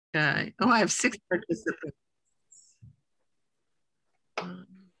Okay. Oh, I have 6 participants.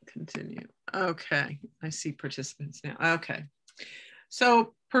 Continue. Okay. I see participants now. Okay.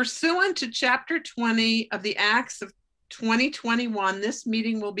 So pursuant to Chapter 20 of the Acts of 2021, this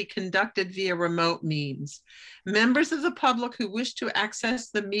meeting will be conducted via remote means. Members of the public who wish to access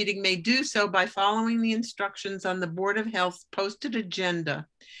the meeting may do so by following the instructions on the Board of Health's posted agenda.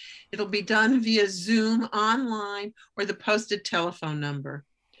 It'll be done via Zoom, online, or the posted telephone number.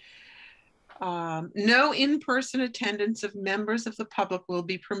 No in-person attendance of members of the public will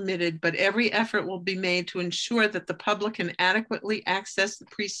be permitted, but every effort will be made to ensure that the public can adequately access the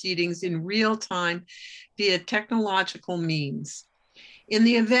proceedings in real time via technological means. In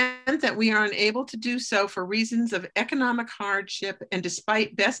the event that we are unable to do so for reasons of economic hardship and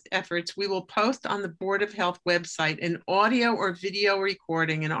despite best efforts, we will post on the Board of Health website an audio or video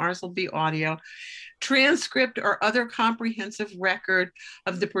recording, and ours will be audio, transcript or other comprehensive record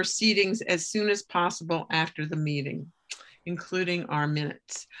of the proceedings as soon as possible after the meeting, including our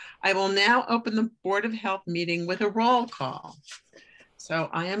minutes. I will now open the Board of Health meeting with a roll call. So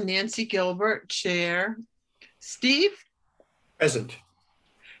I am Nancy Gilbert, Chair. Steve? Present.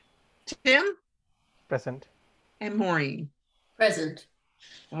 Tim? Present. And Maureen? Present.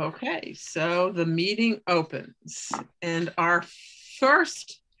 Okay, so the meeting opens, and our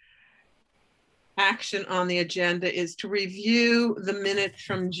first action on the agenda is to review the minutes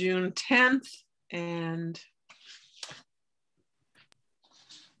from June 10th, and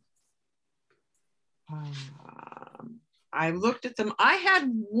I looked at them. I had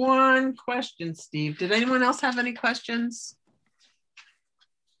one question, Steve. Did anyone else have any questions?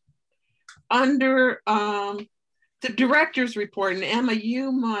 Under the director's report, and Emma,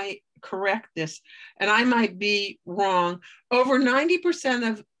 you might correct this, and I might be wrong, over 90%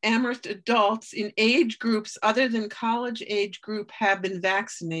 of Amherst adults in age groups other than college age group have been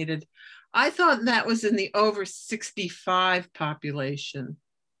vaccinated. I thought that was in the over 65 population.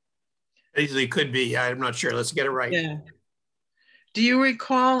 Easily could be. I'm not sure. Let's get it right. Yeah. Do you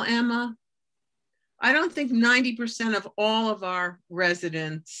recall, Emma? I don't think 90% of all of our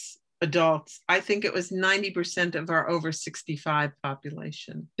residents, adults, I think it was 90% of our over 65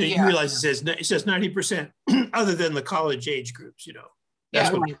 population. Yeah. You realize it says 90% other than the college age groups, you know.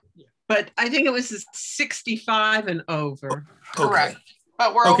 That's yeah, what but I think it was 65 and over. Correct. Okay.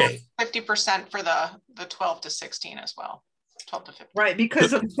 But we're over 50% for the 12 to 16 as well. 12 to 15. Right,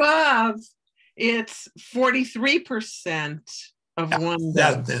 because above it's 43% of one.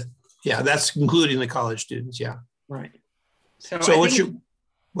 Yeah, that's including the college students. Yeah. Right. So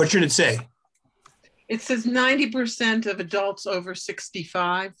what should it say? It says 90% of adults over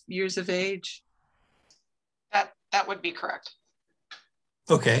 65 years of age. That would be correct.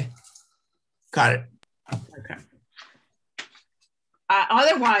 Okay. Got it. Okay.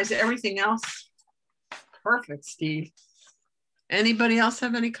 Otherwise, everything else, perfect, Steve. Anybody else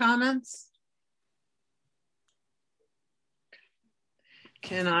have any comments?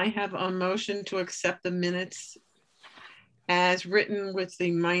 Can I have a motion to accept the minutes as written with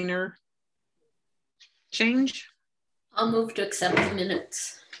the minor change? I'll move to accept the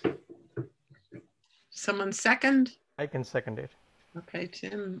minutes. Someone second? I can second it. Okay,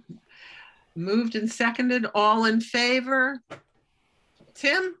 Tim moved and seconded. All in favor?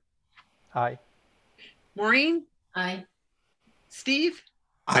 Tim? Aye. Maureen? Aye. Steve?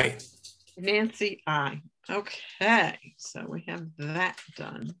 Aye. Nancy? Aye. Okay, so we have that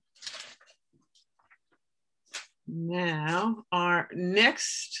done. Now, our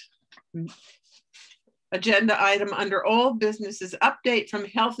next agenda item under all business is update from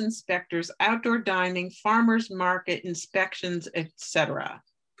health inspectors, outdoor dining, farmers market inspections, etc.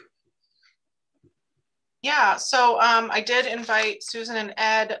 Yeah, so I did invite Susan and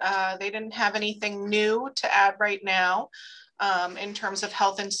Ed. They didn't have anything new to add right now in terms of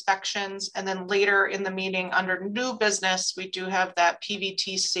health inspections. And then later in the meeting under new business, we do have that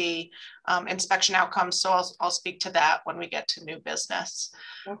PVTC inspection outcomes. So I'll speak to that when we get to new business.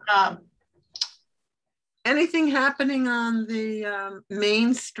 Okay. Anything happening on the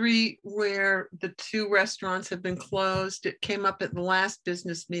Main Street where the 2 restaurants have been closed? It came up at the last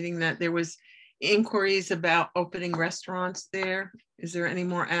business meeting that there was inquiries about opening restaurants there. Is there any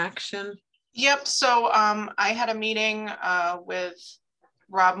more action? Yep, so I had a meeting with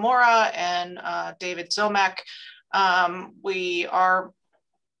Rob Mora and David Zomek. We are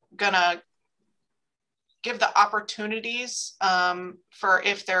gonna give the opportunities for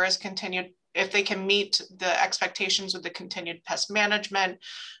if there is if they can meet the expectations with the continued pest management,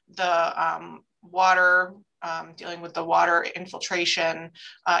 the water, dealing with the water infiltration,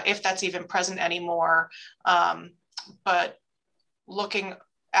 if that's even present anymore. But looking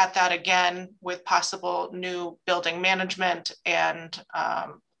at that again with possible new building management and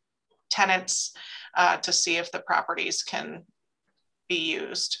tenants to see if the properties can be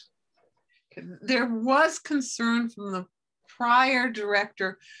used. There was concern from the prior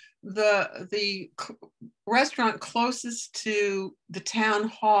director, the restaurant closest to the town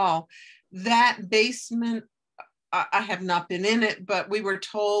hall, that basement, I have not been in it, but we were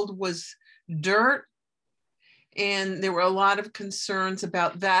told was dirt. And there were a lot of concerns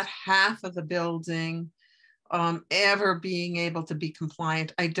about that half of the building ever being able to be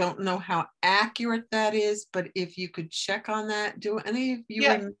compliant. I don't know how accurate that is, but if you could check on that, do any of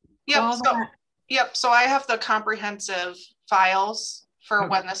you recall that? So I have the comprehensive files for Okay.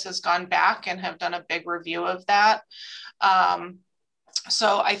 when this has gone back and have done a big review of that.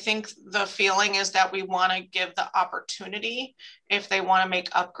 So I think the feeling is that we want to give the opportunity, if they want to make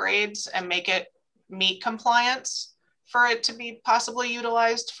upgrades and make it meet compliance, for it to be possibly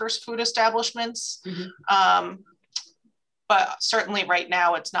utilized for food establishments. But certainly right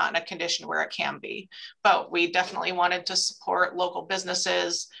now it's not in a condition where it can be. But we definitely wanted to support local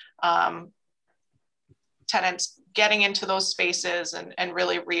businesses, tenants getting into those spaces and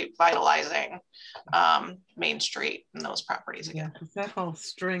really revitalizing Main Street and those properties again. Yeah, that whole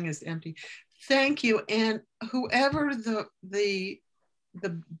string is empty. Thank you. And whoever the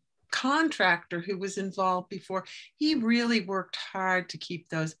contractor who was involved before, he really worked hard to keep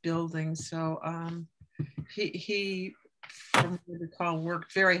those buildings. So he, from what I recall,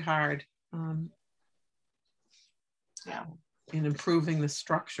 worked very hard in improving the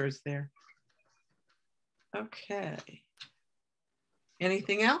structures there. Okay.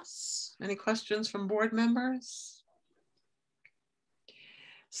 Anything else? Any questions from board members?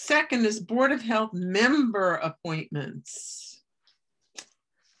 Second is Board of Health member appointments.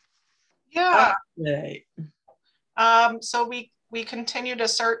 Yeah. Okay. So we continue to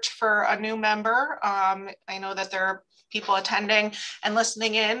search for a new member. I know that there are people attending and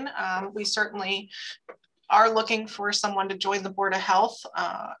listening in. We certainly are looking for someone to join the Board of Health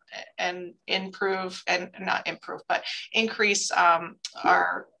and improve, and not improve, but increase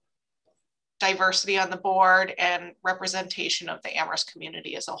our diversity on the board and representation of the Amherst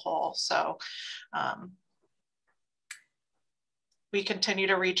community as a whole. So we continue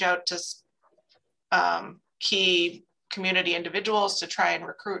to reach out to key community individuals to try and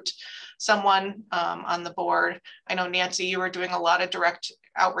recruit someone on the board. I know, Nancy, you were doing a lot of direct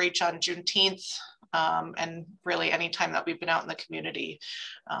outreach on Juneteenth and really any time that we've been out in the community.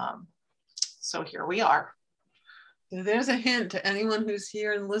 So here we are. So there's a hint to anyone who's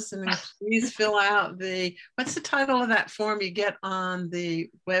here and listening. Please fill out what's the title of that form you get on the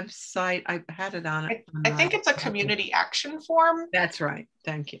website? I had it on it. I think it's a community action form. That's right.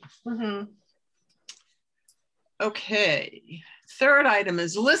 Thank you. Mm-hmm. Okay. Third item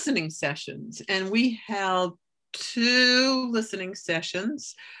is listening sessions. And we held 2 listening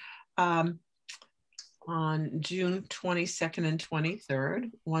sessions on June 22nd and 23rd.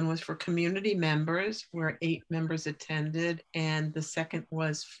 One was for community members, where 8 members attended, and the second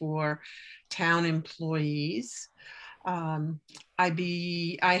was for town employees. I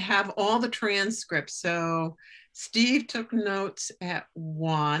have all the transcripts. So Steve took notes at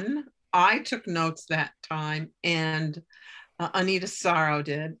 1. I took notes that time, and Anita Sorrow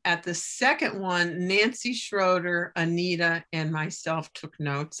did. At the second one, Nancy Schroeder, Anita, and myself took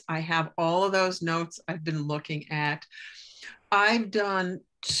notes. I have all of those notes I've been looking at. I've done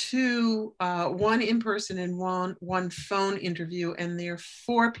 2, one in person and one phone interview, and there are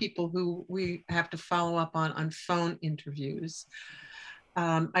 4 people who we have to follow up on phone interviews.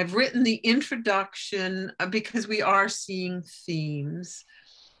 I've written the introduction because we are seeing themes.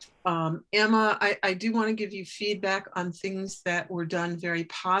 Emma, I do want to give you feedback on things that were done very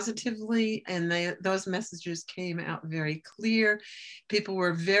positively, and those messages came out very clear. People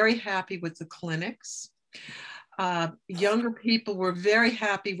were very happy with the clinics. Younger people were very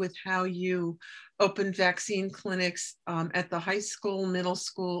happy with how you opened vaccine clinics at the high school, middle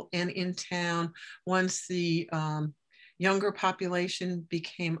school, and in town once the younger population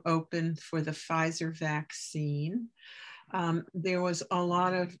became open for the Pfizer vaccine. There was a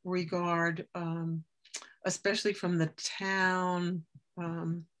lot of regard, especially from the town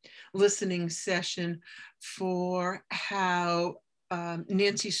listening session, for how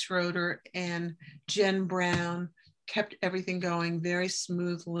Nancy Schroeder and Jen Brown kept everything going very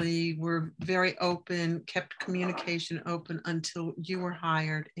smoothly, were very open, kept communication open until you were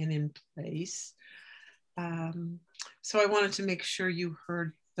hired and in place. So I wanted to make sure you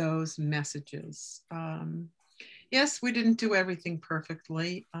heard those messages. Yes, we didn't do everything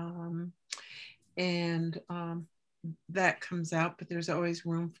perfectly. that comes out, but there's always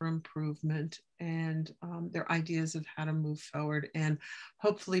room for improvement, and there are ideas of how to move forward. And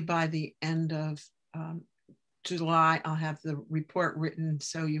hopefully by the end of July, I'll have the report written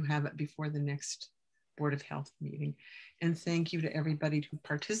so you have it before the next Board of Health meeting. And thank you to everybody who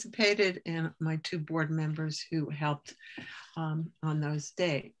participated and my 2 board members who helped on those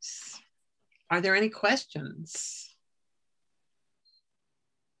days. Are there any questions?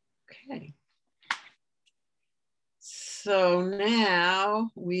 Okay. So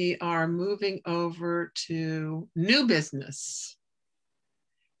now we are moving over to new business.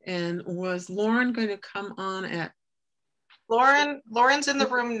 And was Lauren going to come on at? Lauren's in the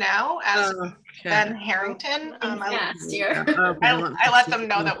room now as Ben Okay. Harrington. I Okay, let them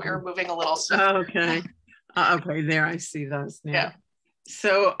know that we were moving a little soon. Okay. Okay, there I see those now. Yeah.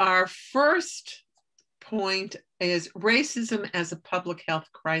 So our first point is racism as a public health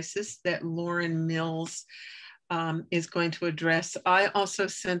crisis that Lauren Mills is going to address. I also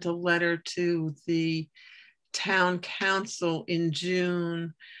sent a letter to the town council in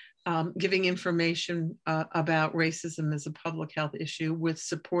June giving information about racism as a public health issue with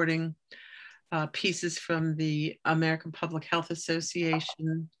supporting pieces from the American Public Health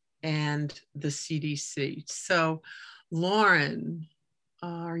Association and the CDC. So Lauren,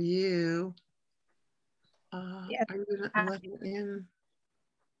 are you Yes. are you gonna let her in?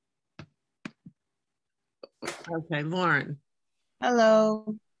 Okay, Lauren.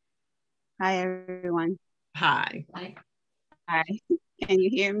 Hello. Hi, everyone. Hi. Hi. Hi. Can you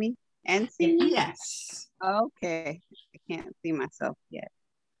hear me and see me? Yes. Okay. I can't see myself yet.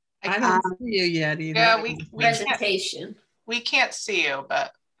 I don't see you yet either. Yeah, Presentation. we can't see you,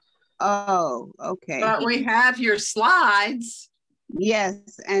 but. Oh, okay. But we have your slides.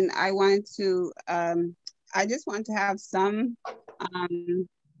 Yes, and I wanted to, I just want to have some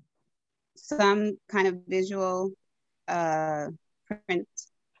kind of visual print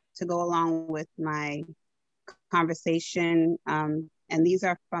to go along with my conversation. And these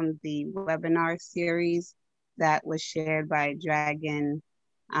are from the webinar series that was shared by Dragon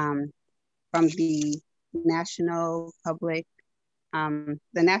from the National Public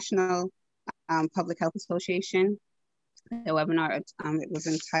Health Association. The webinar, it was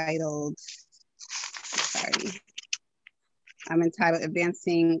entitled, entitled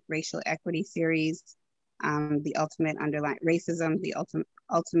Advancing Racial Equity Series, the ultimate underlying racism, the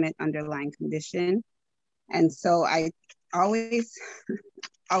ultimate underlying condition. And so I always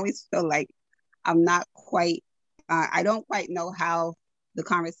feel like I'm not quite, I don't quite know how the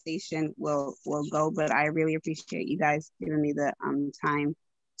conversation will go, but I really appreciate you guys giving me the time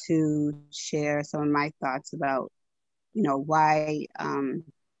to share some of my thoughts about, you know, why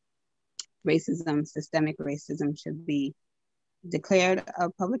racism, systemic racism should be declared a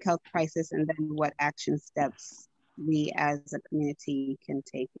public health crisis, and then what action steps we as a community can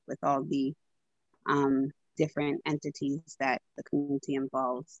take with all the different entities that the community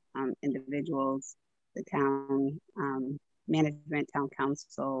involves, individuals, the town, management, town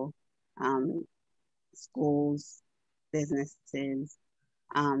council, schools, businesses,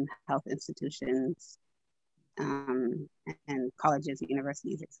 health institutions, and colleges,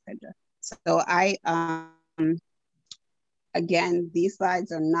 universities, etc. So I, again, these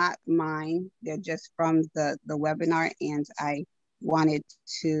slides are not mine. They're just from the webinar, and I wanted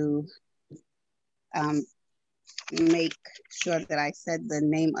to make sure that I said the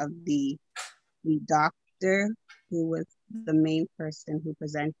name of the doctor who was the main person who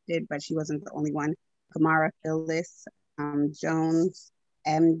presented, but she wasn't the only one. Kamara Phyllis Jones,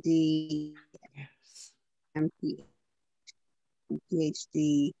 MD, MP,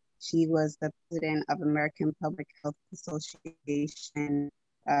 PhD. She was the president of American Public Health Association.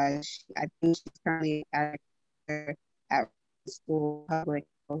 I think she's currently at School of Public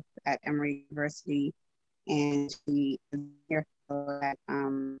Health at Emory University, and she is here at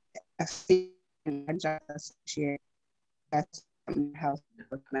associate health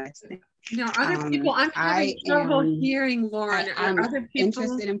medicine. Now, other people, I'm having trouble hearing Lauren. I'm other people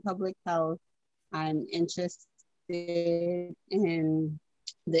interested in public health. I'm interested in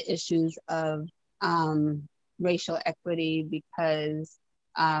the issues of racial equity because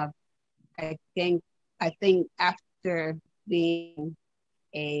I think after being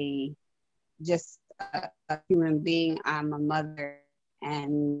just a human being, I'm a mother,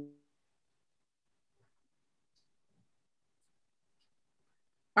 and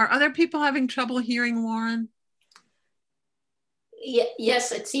are other people having trouble hearing Lauren?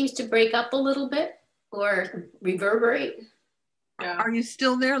 Yes, it seems to break up a little bit or reverberate. Yeah. Are you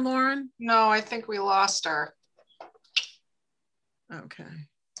still there, Lauren? No, I think we lost her. Okay.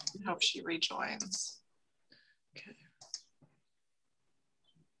 I hope she rejoins. Okay.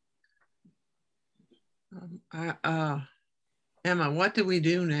 Emma, what do we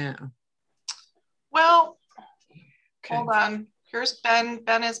do now? Well, Okay. hold on. Here's Ben.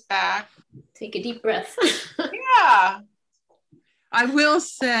 Ben is back. Take a deep breath. Yeah. I will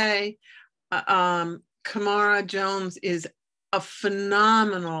say, Kamara Jones is a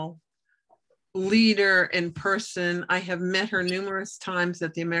phenomenal leader and person. I have met her numerous times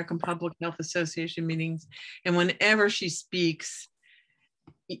at the American Public Health Association meetings, and whenever she speaks,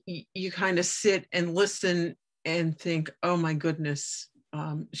 you kind of sit and listen and think, oh my goodness,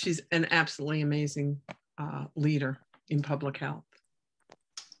 she's an absolutely amazing leader in public health.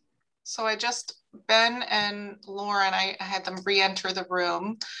 So Ben and Lauren, I had them re-enter the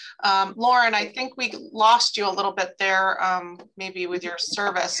room. Lauren, I think we lost you a little bit there, maybe with your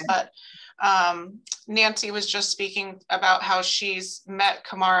service, but Nancy was just speaking about how she's met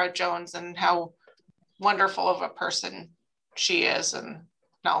Kamara Jones and how wonderful of a person she is and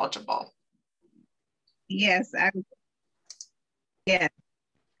knowledgeable. Yes,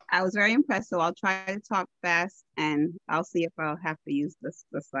 I was very impressed. So I'll try to talk fast, and I'll see if I'll have to use the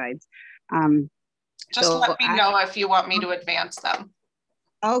slides. Just let me know if you want me to advance them.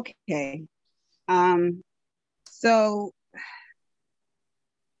 Okay. So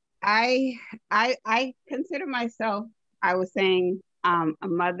I consider myself, I was saying, a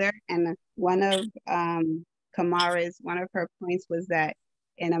mother, and one of one of her points was that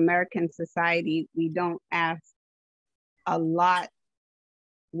in American society, we don't ask a lot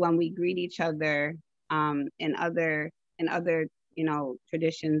when we greet each other. In other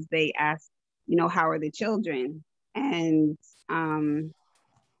traditions, they ask, how are the children? And that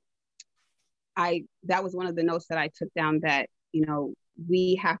was one of the notes that I took down, that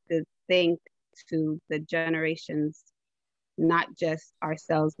we have to think to the generations, not just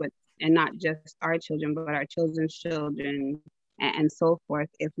ourselves, and not just our children, but our children's children, and so forth,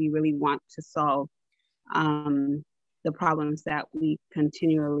 if we really want to solve the problems that we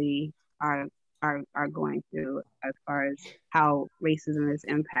continually are going through, as far as how racism is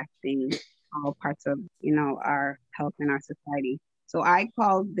impacting all parts of our health and our society. So I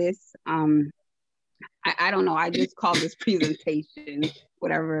call this I don't know, I just call this presentation,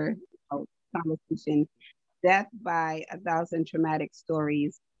 whatever, conversation, Death by 1,000 Traumatic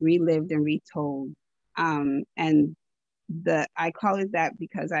Stories Relived and Retold. And I call it that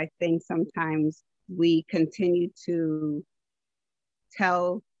because I think sometimes we continue to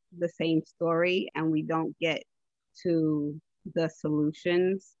tell the same story and we don't get to the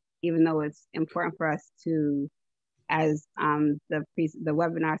solutions, even though it's important for us to, as the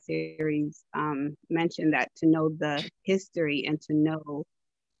webinar series mentioned, that to know the history and to know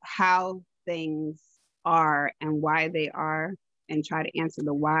how things are and why they are, and try to answer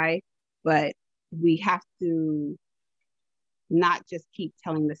the why. But we have to not just keep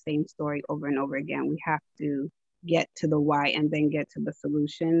telling the same story over and over again. We have to get to the why and then get to the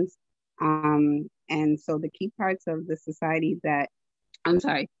solutions. And so the key parts of the society that,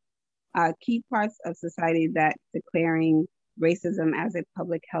 key parts of society that declaring racism as a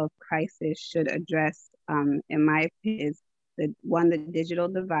public health crisis should address, in my opinion, is the digital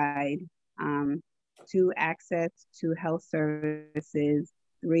divide, 2, access to health services,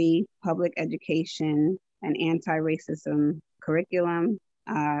 3, public education and anti-racism curriculum,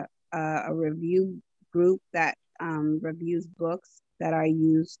 a review group that reviews books that are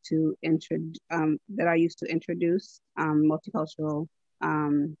used to introduce multicultural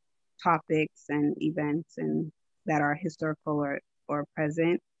topics and events and that are historical or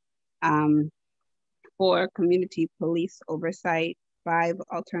present. 4, community police oversight. 5,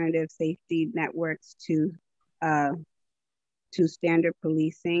 alternative safety networks to standard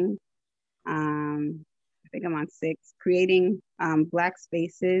policing. I think I'm on 6, creating Black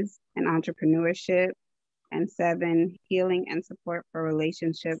spaces and entrepreneurship. And 7, healing and support for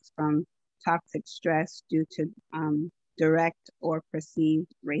relationships from toxic stress due to direct or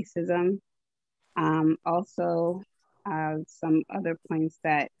perceived racism. Also, some other points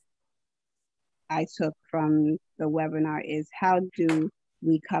that I took from the webinar is, how do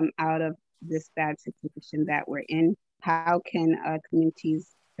we come out of this bad situation that we're in? How can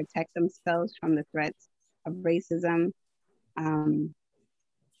communities protect themselves from the threats of racism?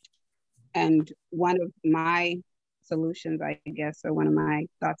 And one of my solutions, I guess, or one of my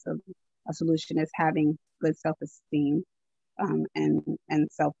thoughts of a solution, is having good self-esteem and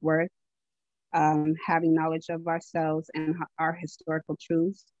self-worth, having knowledge of ourselves and our historical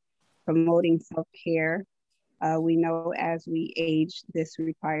truths, promoting self-care. We know as we age, this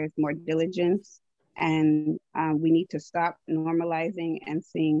requires more diligence, and we need to stop normalizing and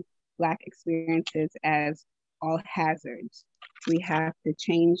seeing Black experiences as all hazards. We have to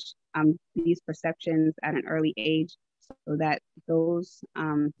change these perceptions at an early age so that those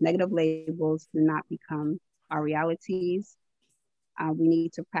negative labels do not become our realities. We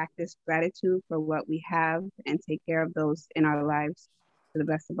need to practice gratitude for what we have and take care of those in our lives to the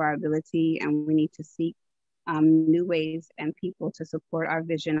best of our ability. And we need to seek new ways and people to support our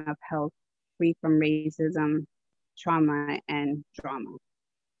vision of health free from racism, trauma, and drama.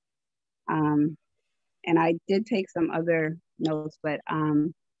 And I did take some other notes, but I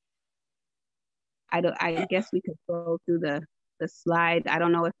guess we could go through the slide. I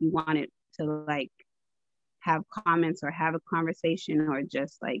don't know if you wanted to like have comments or have a conversation or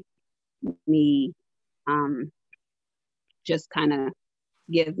just like me just kind of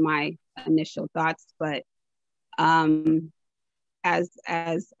give my initial thoughts. But as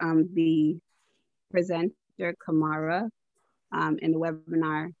the presenter Kamara in the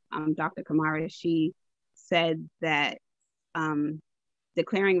webinar, Dr. Kamara, she said that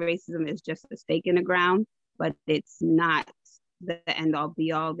declaring racism is just a stake in the ground, but it's not the end all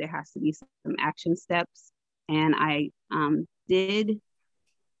be all. There has to be some action steps. And I did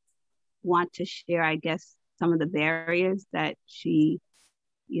want to share, I guess, some of the barriers that she,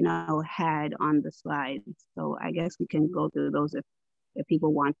 you know, had on the slide. So I guess we can go through those if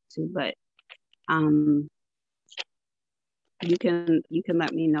people want to, but you can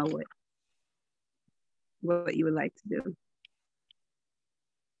let me know what you would like to do.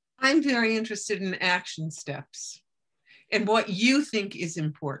 I'm very interested in action steps and what you think is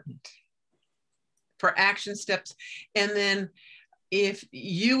important for action steps. And then if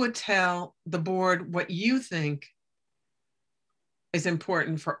you would tell the board what you think is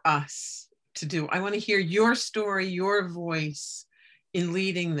important for us to do. I want to hear your story, your voice in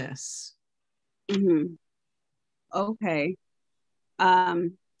leading this. Mm-hmm. Okay.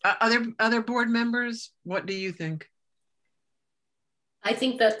 Other board members, what do you think? I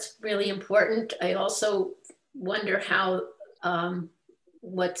think that's really important. I also wonder how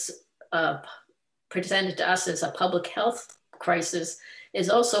what's presented to us as a public health crisis is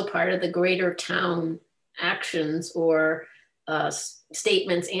also part of the greater town actions or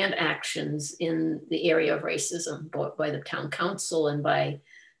statements and actions in the area of racism by the town council and by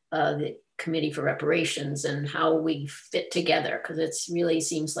the Committee for Reparations, and how we fit together, because it really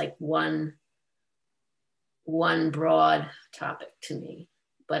seems like one broad topic to me,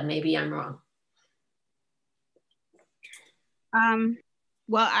 but maybe I'm wrong.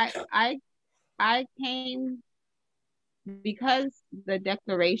 Well, I came because the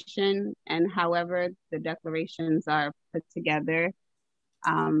declaration and however the declarations are put together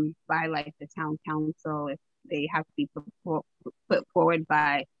by like the town council, if they have to be put forward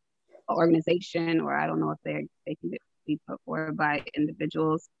by an organization, or I don't know if they can be put forward by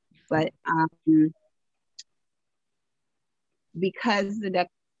individuals, but because the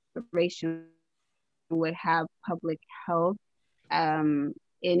declaration would have public health in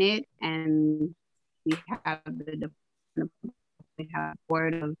it, and we have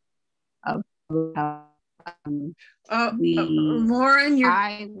board of Lauren,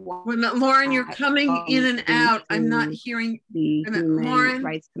 Lauren, you're coming in and out. I'm not hearing the Human Lauren,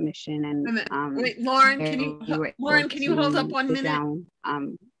 Rights Commission, and wait, Lauren, can you hold up 1 minute? Down,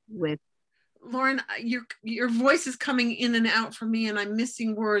 with Lauren, your voice is coming in and out for me, and I'm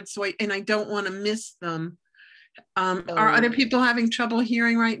missing words, so I don't want to miss them. Are other people having trouble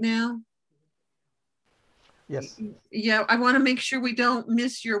hearing right now? Yes. Yeah, I want to make sure we don't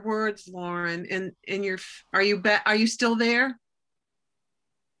miss your words, Lauren. And are you back? Are you still there?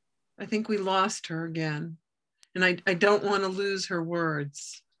 I think we lost her again, and I don't want to lose her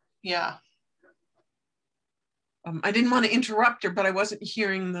words. Yeah. I didn't want to interrupt her, but I wasn't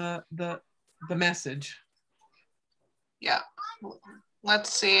hearing the message. Yeah.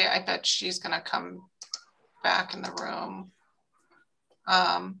 Let's see. I bet she's gonna come back in the room.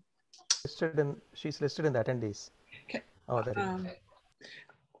 She's listed in the attendees. Okay. Oh, there you go.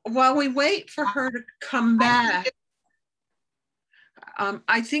 While we wait for her to come back,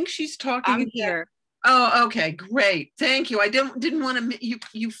 I think she's talking. I'm here. Oh, okay, great. Thank you. I didn't want to.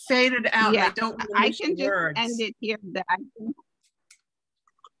 You faded out. Yeah, and I don't want to I miss can just words. end it here.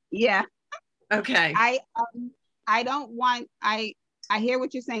 Yeah. Okay. I don't want. I hear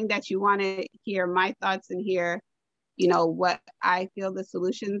what you're saying, that you want to hear my thoughts and hear, you know, what I feel the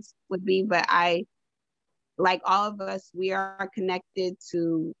solutions would be, but like all of us, we are connected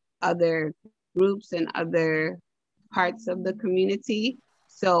to other groups and other parts of the community.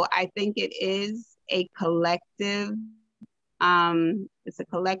 So I think it is a collective, it's a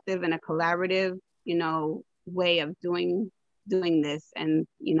collective and a collaborative, you know, way of doing doing this and,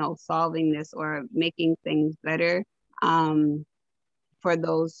 you know, solving this or making things better for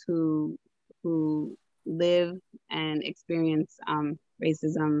those who live and experience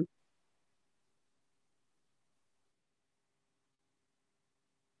racism.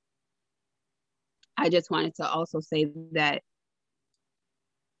 I just wanted to also say that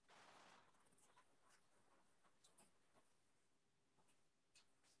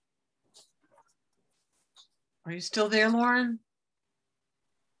Are you still there, Lauren?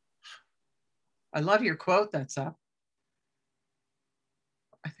 I love your quote that's up.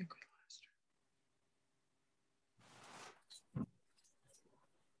 I think we lost her.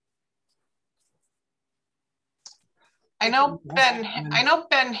 I know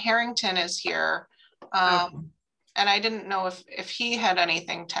Ben Harrington is here. Okay. And I didn't know if he had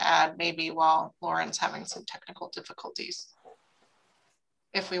anything to add, maybe while Lauren's having some technical difficulties,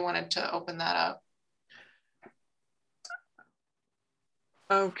 if we wanted to open that up.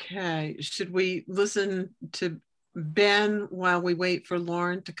 Okay, should we listen to Ben while we wait for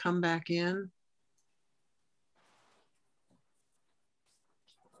Lauren to come back in?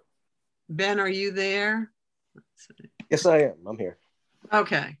 Ben, are you there? Yes, I am. I'm here.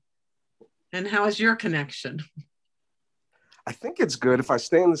 Okay. And how is your connection? I think it's good if I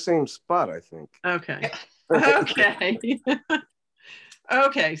stay in the same spot, I think. Okay. Okay.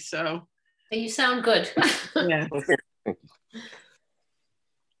 Okay, so. You sound good. Yeah. Thank you.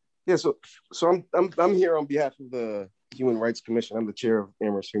 Yeah, so I'm here on behalf of the Human Rights Commission. I'm the chair of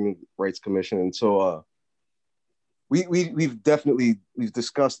Amherst Human Rights Commission, and so we've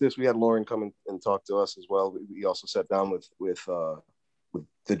discussed this. We had Lauren come and talk to us as well. We also sat down with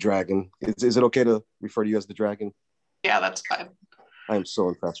the Dragon. Is it okay to refer to you as the Dragon? Yeah, that's fine. I'm so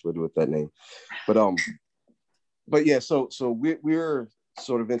infatuated with that name, but yeah. So we're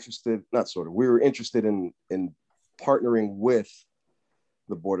sort of interested, not sort of. We were interested in partnering with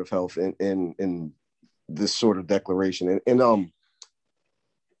the Board of Health in this sort of declaration, and I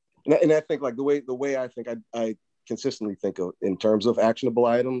think like the way I think I consistently think of in terms of actionable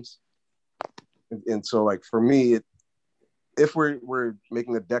items, and so like for me, if we're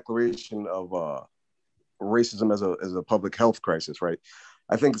making a declaration of racism as a public health crisis, right?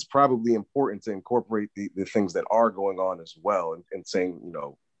 I think it's probably important to incorporate the things that are going on as well, and saying, you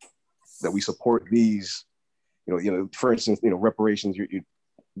know, that we support these, you know, for instance, you know, reparations.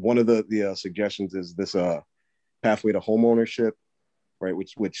 One of the suggestions is this pathway to home ownership, right?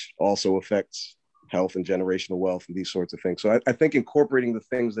 Which also affects health and generational wealth and these sorts of things. So I think incorporating the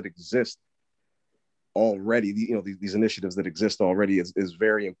things that exist already, you know, these initiatives that exist already is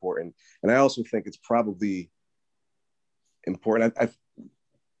very important. And I also think it's probably important. I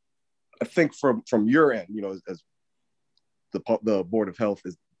think from your end, you know, as the Board of Health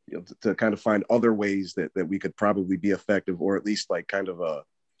is, you know, to kind of find other ways that we could probably be effective, or at least like kind of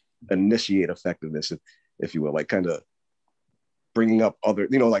initiate effectiveness, if you will, like kind of bringing up other,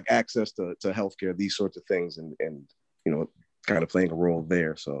 you know, like access to healthcare, these sorts of things, and you know, kind of playing a role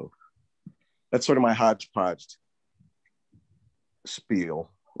there. So that's sort of my hodgepodge spiel,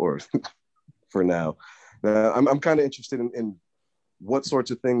 or for now. I'm kind of interested in what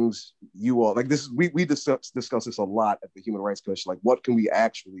sorts of things you all like. This we discuss this a lot at the Human Rights Commission. Like, what can we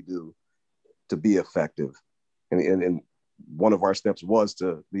actually do to be effective? And one of our steps was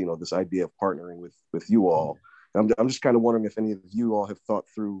to, you know, this idea of partnering with you all. I'm just kind of wondering if any of you all have thought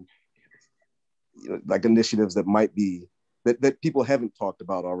through, you know, like initiatives that might be that people haven't talked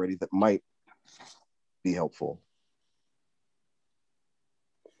about already that might be helpful.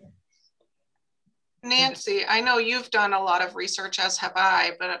 Nancy, I know you've done a lot of research, as have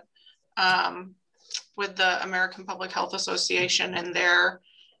I, but with the American Public Health Association and their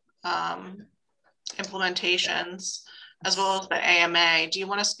implementations, as well as the AMA, do you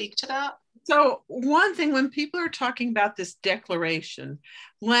want to speak to that? So one thing, when people are talking about this declaration,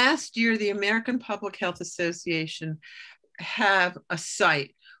 last year, the American Public Health Association have a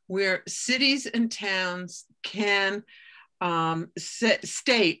site where cities and towns can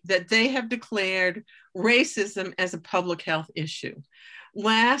state that they have declared racism as a public health issue.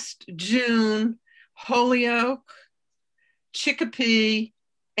 Last June, Holyoke, Chicopee,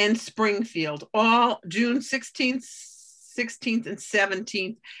 and Springfield, all June 16th, and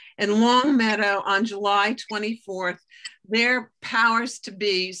 17th, and Longmeadow on July 24th, their powers to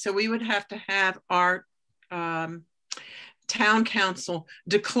be, so we would have to have our town council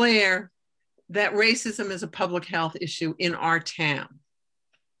declare that racism is a public health issue in our town.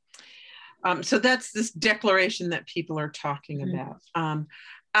 So that's this declaration that people are talking about.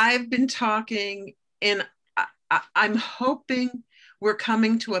 I've been talking, and I'm hoping we're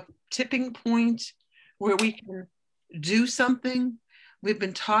coming to a tipping point where we can do something. We've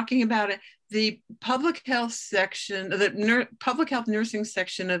been talking about it. The public health section, the public health nursing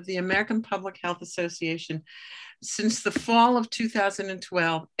section of the American Public Health Association, since the fall of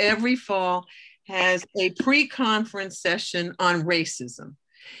 2012, every fall has a pre-conference session on racism.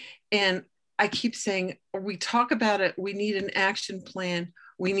 And I keep saying, we talk about it, we need an action plan.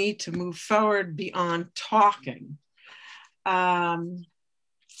 We need to move forward beyond talking. In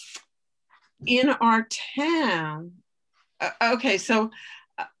our town, okay, so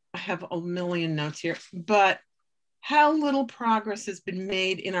I have a million notes here, but how little progress has been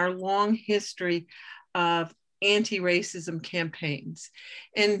made in our long history of anti-racism campaigns.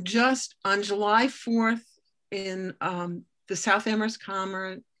 And just on July 4th in the South Amherst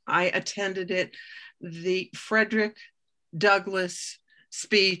Common, I attended it, the Frederick Douglass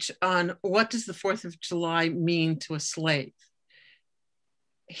speech on what does the 4th of July mean to a slave.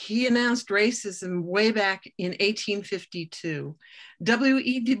 He announced racism way back in 1852.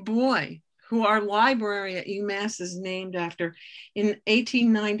 W.E. Du Bois, who our library at UMass is named after, in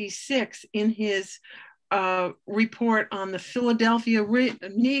 1896, in his report on the Philadelphia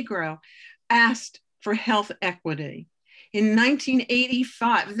Negro, asked for health equity. In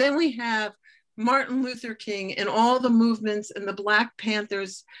 1985, then we have Martin Luther King and all the movements and the Black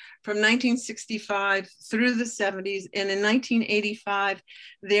Panthers from 1965 through the 70s. And in 1985,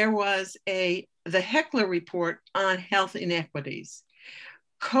 there was the Heckler Report on health inequities.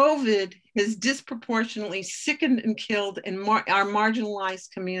 COVID has disproportionately sickened and killed in our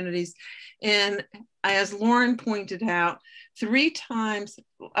marginalized communities. And as Lauren pointed out, 3 times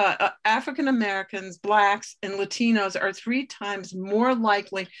African Americans, Blacks, and Latinos are 3 times more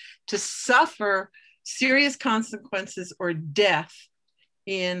likely to suffer serious consequences or death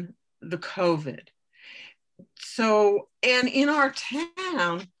in the COVID. So, and in our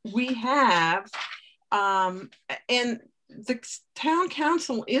town, we have, and the town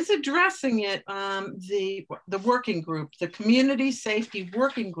council is addressing it, the working group, the community safety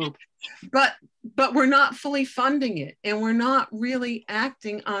working group, but we're not fully funding it, and we're not really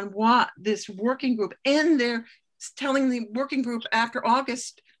acting on what this working group, and they're telling the working group after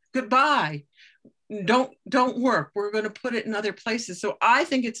August, goodbye, don't work. We're going to put it in other places. So I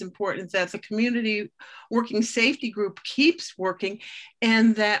think it's important that the community working safety group keeps working,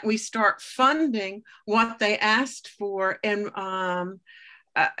 and that we start funding what they asked for. And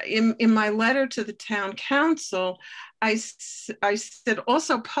in my letter to the town council, I said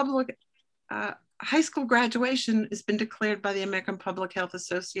also public high school graduation has been declared by the American Public Health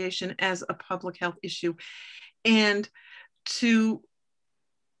Association as a public health issue, and to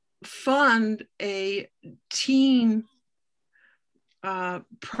fund a teen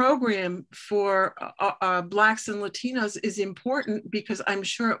program for Blacks and Latinos is important, because I'm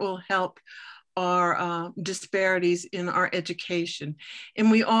sure it will help our disparities in our education.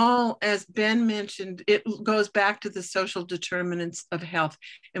 And we all, as Ben mentioned, it goes back to the social determinants of health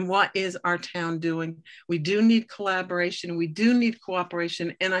and what is our town doing. We do need collaboration, we do need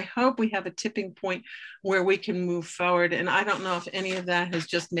cooperation, and I hope we have a tipping point where we can move forward. And I don't know if any of that has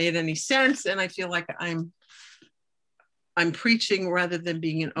just made any sense, and I feel like I'm preaching rather than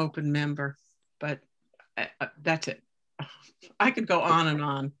being an open member, but that's it. I could go on and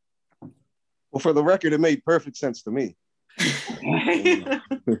on. Well, for the record, it made perfect sense to me. I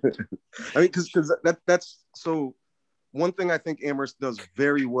mean, because that's so. One thing I think Amherst does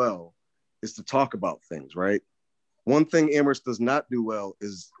very well is to talk about things, right? One thing Amherst does not do well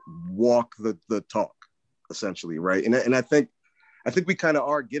is walk the talk, essentially, right? And I think we kind of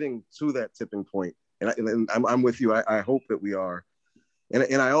are getting to that tipping point, and I'm with you. I hope that we are,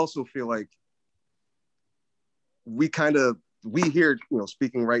 and I also feel like we here,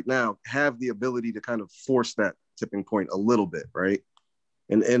 speaking right now, have the ability to kind of force that tipping point a little bit, right?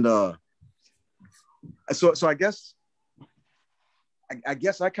 And so I guess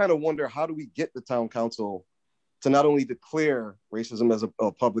I kind of wonder, how do we get the town council to not only declare racism as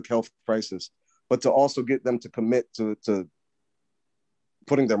a public health crisis, but to also get them to commit to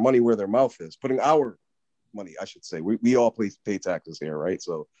putting their money where their mouth is, putting our money, I should say. We all pay taxes here, right?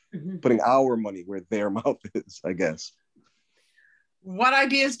 So putting our money where their mouth is, I guess. What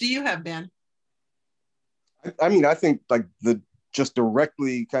ideas do you have, Ben? I mean, I think like just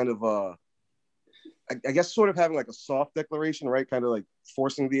directly kind of, I guess sort of having like a soft declaration, right? Kind of like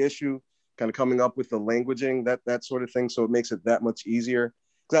forcing the issue, kind of coming up with the languaging, that sort of thing. So it makes it that much easier.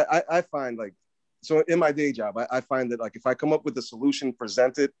 Because I find like, so in my day job, I find that like if I come up with a solution,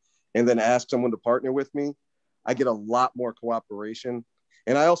 present it, and then ask someone to partner with me, I get a lot more cooperation.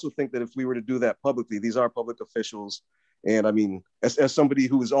 And I also think that if we were to do that publicly, these are public officials. And I mean, as somebody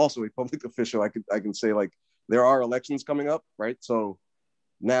who is also a public official, I can say like, there are elections coming up, right? So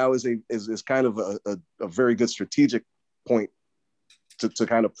now is kind of a very good strategic point to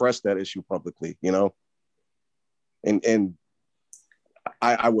kind of press that issue publicly, you know? And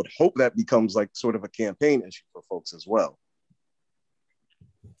I would hope that becomes like sort of a campaign issue for folks as well.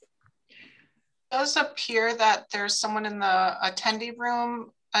 It does appear that there's someone in the attendee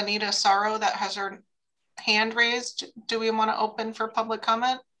room, Anita Sorrow, that has her hand raised. Do we want to open for public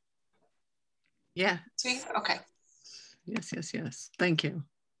comment? Yeah. See, okay. Yes. Thank you.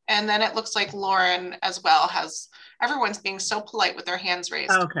 And then it looks like Lauren as well has, everyone's being so polite with their hands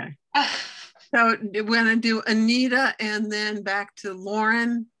raised. Okay. So we're gonna do Anita and then back to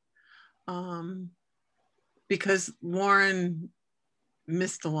Lauren, because Lauren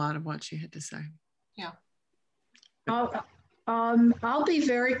missed a lot of what she had to say. Yeah. I'll be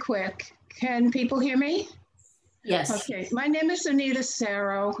very quick. Can people hear me? Yes. Okay, my name is Anita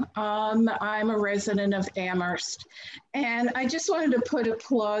Sarrow. I'm a resident of Amherst. And I just wanted to put a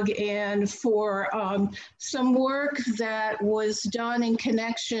plug in for some work that was done in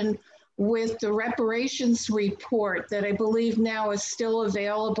connection with the reparations report that I believe now is still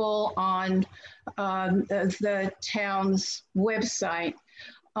available on the town's website.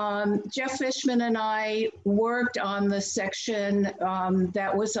 Jeff Fishman and I worked on the section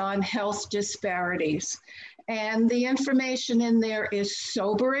that was on health disparities. And the information in there is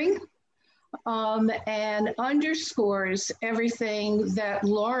sobering and underscores everything that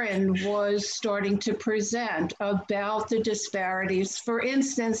Lauren was starting to present about the disparities. For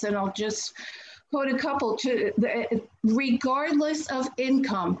instance, and I'll just quote a couple, regardless of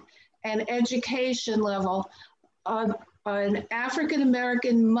income and education level, an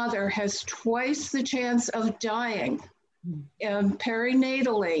African-American mother has twice the chance of dying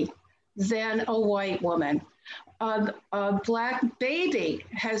perinatally than a white woman. A Black baby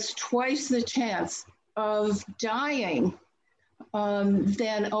has twice the chance of dying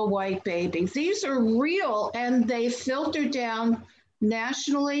than a white baby. These are real, and they filter down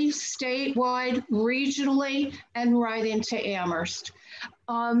nationally, statewide, regionally, and right into Amherst.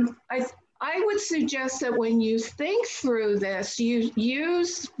 I would suggest that when you think through this, you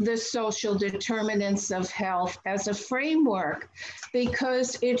use the social determinants of health as a framework,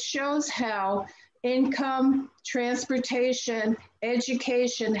 because it shows how income, transportation,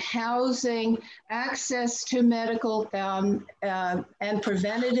 education, housing, access to medical and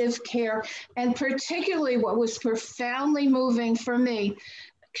preventative care, and particularly what was profoundly moving for me,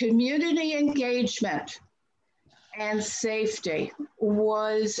 community engagement and safety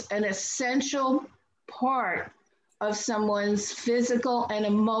was an essential part of someone's physical and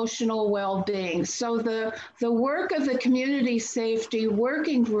emotional well-being. So the work of the Community Safety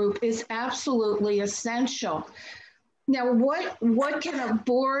Working Group is absolutely essential. Now, what can a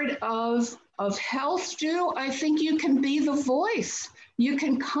board of health do? I think you can be the voice. You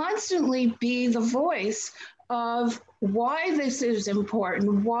can constantly be the voice of why this is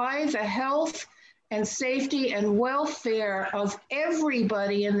important, why the health and safety and welfare of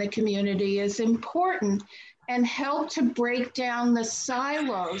everybody in the community is important, and help to break down the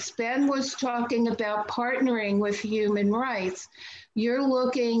silos. Ben was talking about partnering with human rights. You're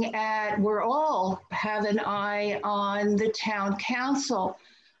looking at, we're all have an eye on the town council.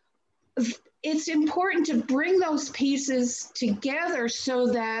 It's important to bring those pieces together so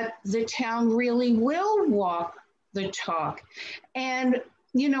that the town really will walk the talk. And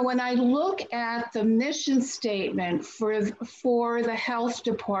you know, when I look at the mission statement for the health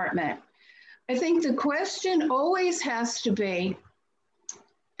department, I think the question always has to be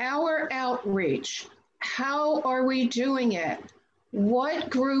our outreach. How are we doing it? What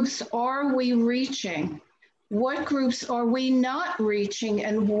groups are we reaching? What groups are we not reaching,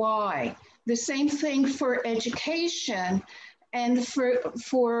 and why? The same thing for education and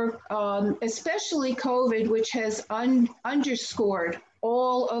for especially COVID, which has underscored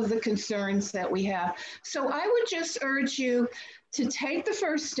all of the concerns that we have. So I would just urge you to take the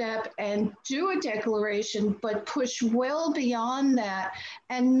first step and do a declaration, but push well beyond that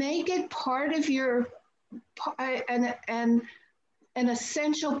and make it part of your, an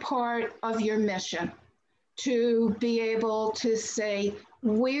essential part of your mission, to be able to say,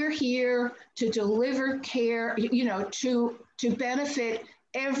 we're here to deliver care, you know, to benefit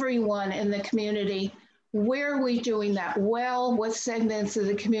everyone in the community. Where are we doing that well? What segments of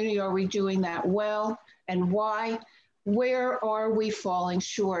the community are we doing that well, and why? Where are we falling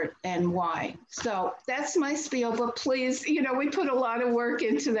short, and why? So that's my spiel, but please, you know, we put a lot of work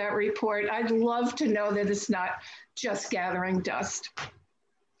into that report. I'd love to know that it's not just gathering dust.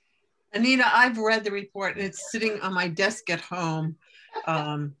 Anita, I've read the report, and it's sitting on my desk at home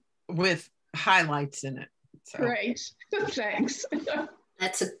with highlights in it. So. Great, thanks.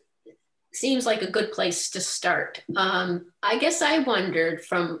 Seems like a good place to start. I guess I wondered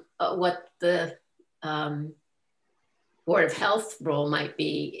from what the Board of Health role might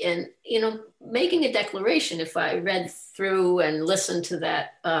be in, making a declaration. If I read through and listened to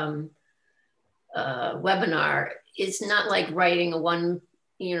that webinar, it's not like writing a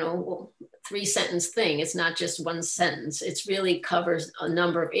 3-sentence thing. It's not just one sentence. It really covers a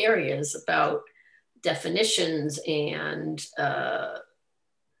number of areas about definitions and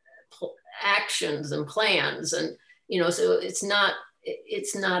actions and plans, and so it's not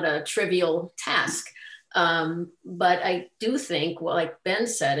a trivial task. But I do think, well, like Ben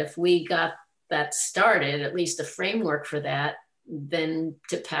said, if we got that started, at least a framework for that, then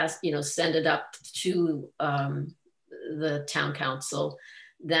to pass, send it up to the town council,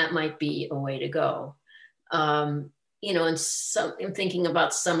 that might be a way to go. And I'm thinking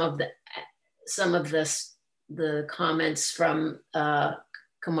about some of the comments from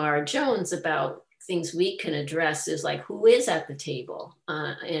Kamara Jones about things we can address is like, who is at the table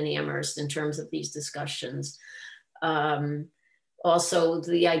in Amherst in terms of these discussions? Also,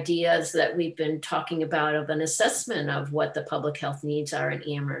 the ideas that we've been talking about of an assessment of what the public health needs are in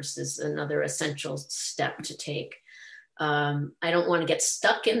Amherst is another essential step to take. I don't want to get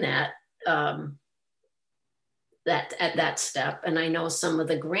stuck in that that step. And I know some of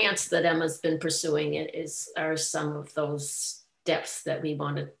the grants that Emma's been pursuing are some of those steps that we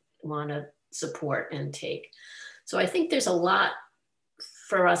want to support and take. So I think there's a lot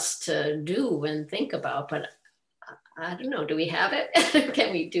for us to do and think about, but I don't know, do we have it?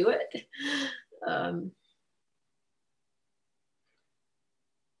 Can we do it? I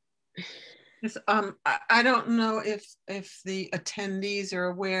don't know if the attendees are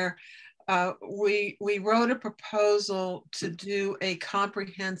aware. We wrote a proposal to do a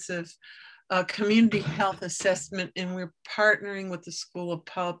comprehensive community health assessment, and we're partnering with the School of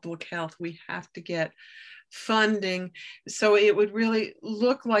Public Health. We have to get funding. So it would really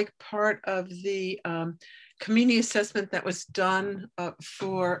look like part of the community assessment that was done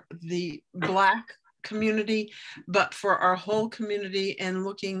for the Black community, but for our whole community, and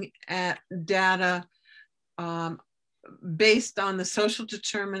looking at data based on the social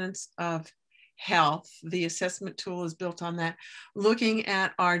determinants of health. The assessment tool is built on that, looking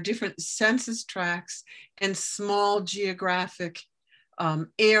at our different census tracts and small geographic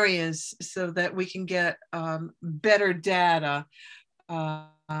areas so that we can get better data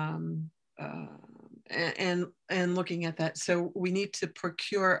and looking at that. So we need to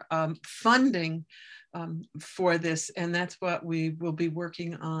procure funding for this, and that's what we will be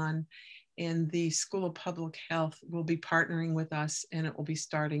working on. And the School of Public Health will be partnering with us, and it will be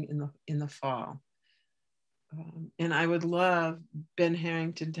starting in the fall. And I would love, Ben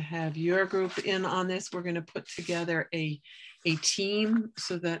Harrington, to have your group in on this. We're going to put together a team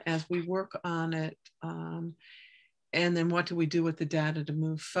so that as we work on it, and then what do we do with the data to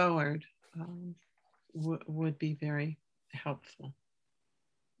move forward, would be very helpful.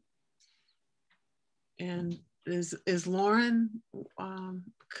 And is Lauren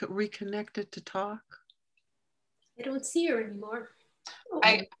reconnected to talk? I don't see her anymore. Oh.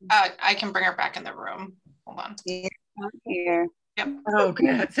 I can bring her back in the room. Hold on. Yeah, I'm here. Yep. Oh,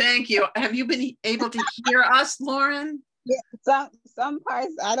 good. Thank you. Have you been able to hear us, Lauren? Yeah, some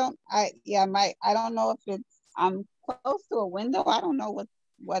parts I don't know if it's, I'm close to a window. I don't know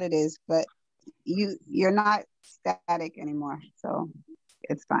what it is, but you're not static anymore, so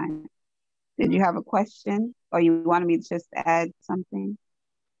it's fine. Did you have a question, or you wanted me to just add something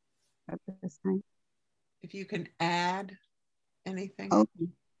at this time? If you can add anything. Okay.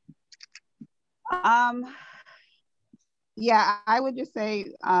 Yeah, I would just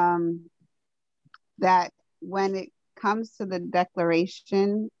say that when it comes to the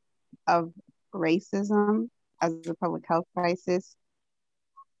declaration of racism as a public health crisis,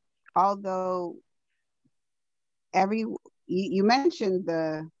 although you mentioned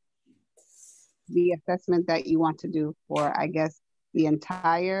the assessment that you want to do for, I guess, the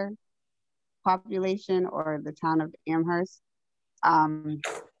entire population or the town of Amherst.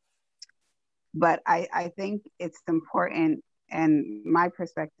 But I think it's important, and my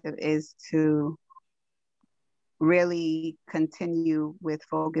perspective is to really continue with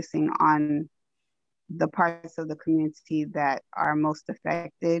focusing on the parts of the community that are most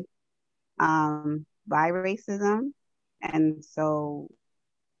affected by racism. And so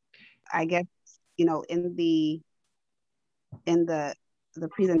I guess, in the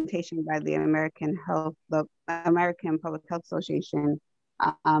presentation by the American Public Health Association,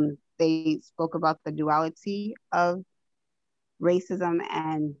 they spoke about the duality of racism,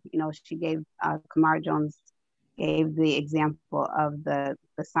 and she gave Kamara Jones gave the example of the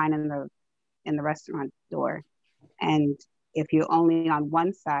sign in the restaurant door. And if you're only on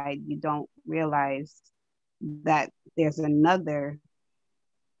one side, you don't realize that there's another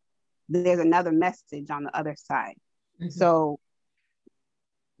message on the other side. Mm-hmm. So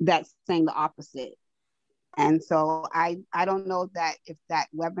that's saying the opposite. And so I don't know that if that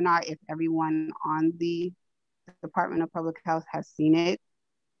webinar, if everyone on the Department of Public Health has seen it.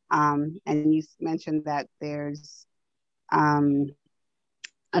 And you mentioned that there's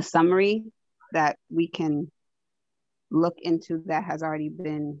a summary that we can look into that has already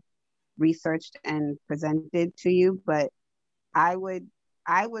been researched and presented to you, but I would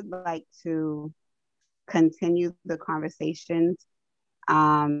like to continue the conversations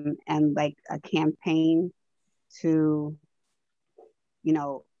and like a campaign to, you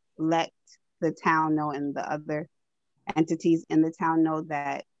know, let the town know and the other entities in the town know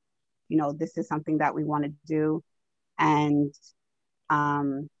that, you know, this is something that we want to do. And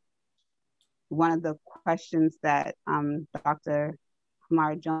one of the questions that Dr.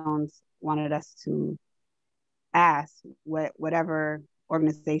 Kumar Jones wanted us to ask, whatever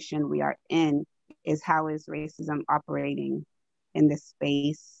organization we are in, is how is racism operating in this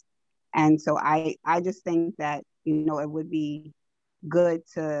space? And so I just think that, you know, it would be good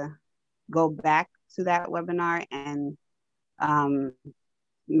to go back to that webinar and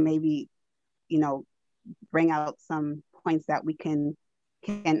maybe, you know, bring out some points that we can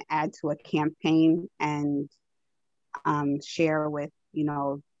add to a campaign and share with, you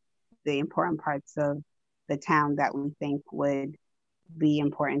know, the important parts of the town that we think would be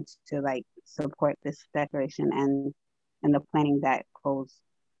important to like support this declaration and the planning that goes,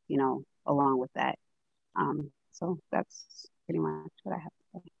 you know, along with that. So that's pretty much what I have to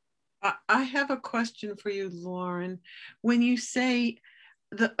say. I have a question for you, Lauren. When you say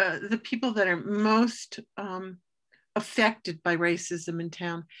the people that are most affected by racism in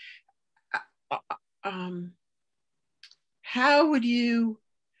town, how would you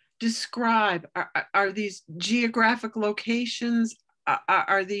describe, are these geographic locations?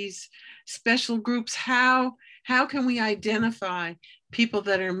 Are these special groups? How can we identify people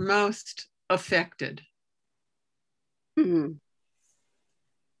that are most affected? Mm-hmm.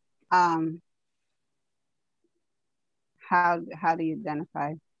 How do you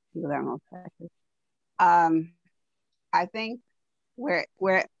identify people that are most affected? I think we're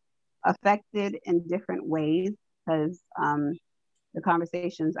affected in different ways, because the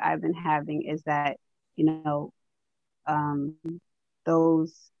conversations I've been having is that, you know,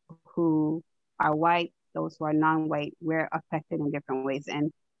 those who are white, those who are non-white, we're affected in different ways.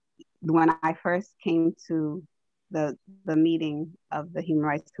 And when I first came to the meeting of the Human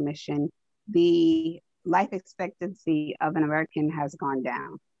Rights Commission, the life expectancy of an American has gone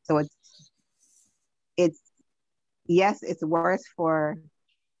down. So it's yes, it's worse for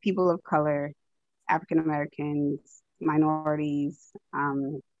people of color, African Americans, minorities,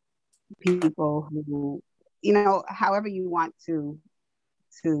 people who, you know, however you want to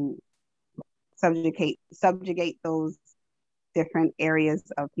subjugate those different areas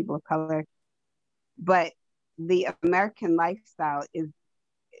of people of color. But the American lifestyle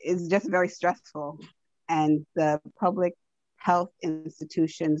is just very stressful, and the public health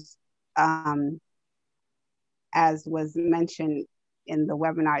institutions, as was mentioned in the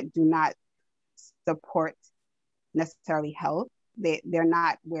webinar, do not support necessarily health. They're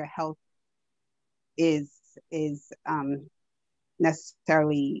not where health is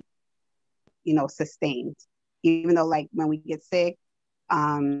necessarily, you know, sustained. Even though, like, when we get sick,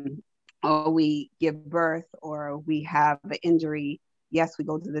 or we give birth, or we have an injury, yes, we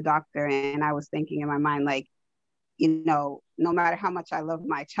go to the doctor. And I was thinking in my mind, like, you know, no matter how much I love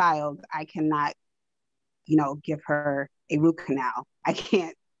my child, I cannot, you know, give her a root canal. I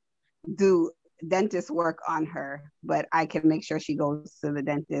can't do dentist work on her, but I can make sure she goes to the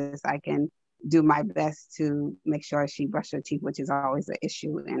dentist. I can do my best to make sure she brushes her teeth, which is always an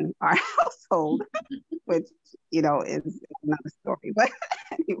issue in our household, which, you know, is another story. But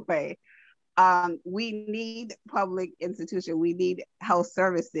anyway, we need public institution, we need health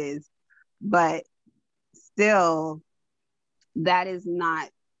services, but still, that is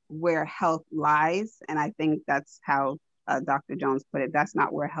not where health lies. And I think that's how Dr. Jones put it. That's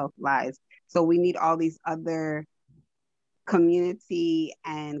not where health lies. So we need all these other community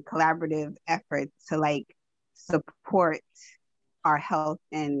and collaborative efforts to like support our health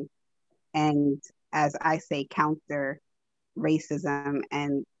and as I say, counter racism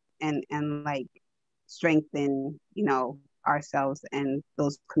and like strengthen, you know, ourselves and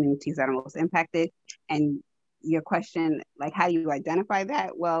those communities that are most impacted. And your question, like, how do you identify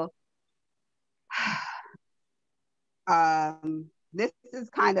that? Well, this is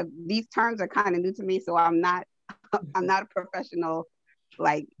kind of, these terms are kind of new to me, so I'm not a professional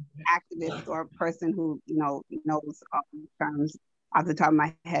like activist or person who knows all these terms off the top of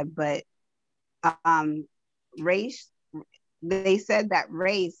my head, but race, they said that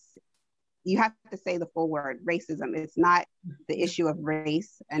race, you have to say the full word, racism. It's not the issue of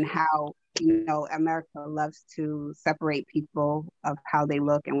race and how America loves to separate people of how they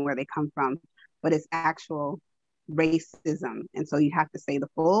look and where they come from, but it's actual racism. And so you have to say the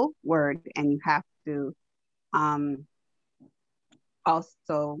full word, and you have to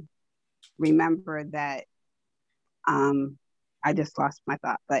also remember that I just lost my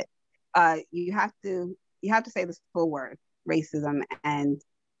thought, but you have to say the full word, racism, and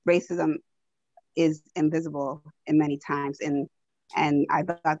racism is invisible in many times. And I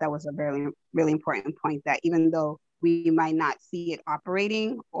thought that was a very, really important point, that even though we might not see it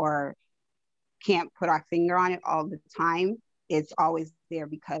operating or can't put our finger on it all the time, it's always there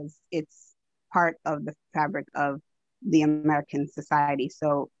because it's part of the fabric of the American society.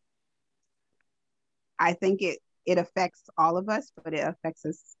 So I think it affects all of us, but it affects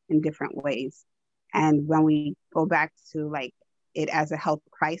us in different ways. And when we go back to like it as a health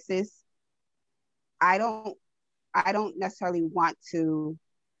crisis, I don't necessarily want to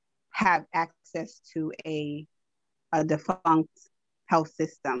have access to a defunct health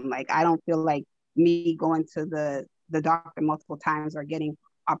system. Like, I don't feel like me going to the doctor multiple times or getting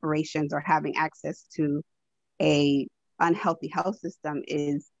operations or having access to a unhealthy health system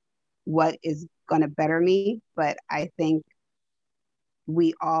is what is going to better me. But I think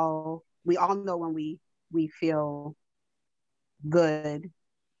we all know when we feel good,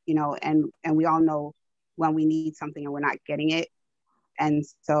 and we all know when we need something and we're not getting it. And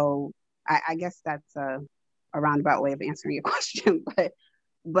so I guess that's a roundabout way of answering your question,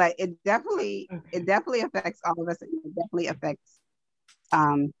 but it definitely affects all of us, and it definitely affects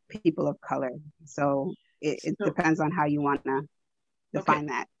people of color. So it depends on how you want to define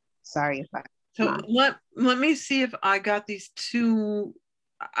that. Sorry if I. So let me see if I got these two.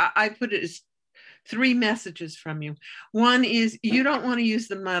 I put it as 3 messages from you. One is you don't want to use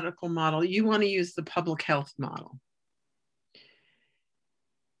the medical model. You want to use the public health model.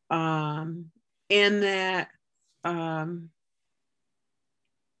 And that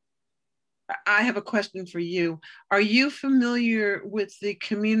I have a question for you. Are you familiar with the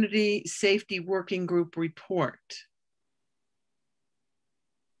Community Safety Working Group report?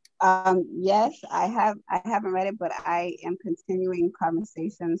 Yes, I haven't read it, but I am continuing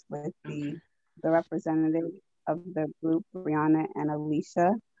conversations with the representative of the group, Brianna and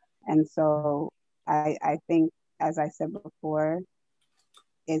Alicia. And so I think, as I said before,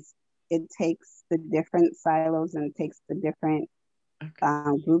 it takes the different silos and it takes the different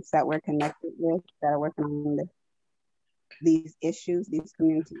groups that we're connected with that are working on these issues, these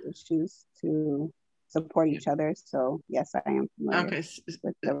community issues, to support each other. So yes, I am familiar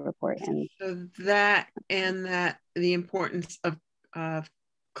with the report. And so that the importance of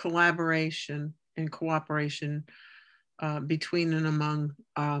collaboration and cooperation between and among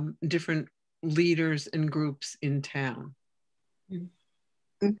different leaders and groups in town.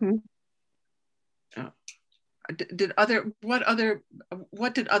 Mm-hmm.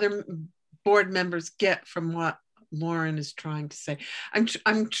 What did other board members get from what Lauren is trying to say?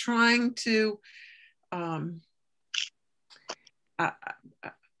 I'm trying to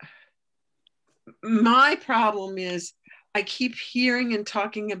my problem is I keep hearing and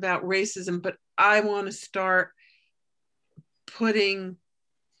talking about racism, but I want to start putting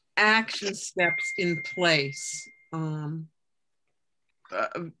action steps in place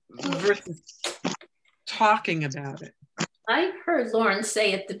versus talking about it. I heard Lauren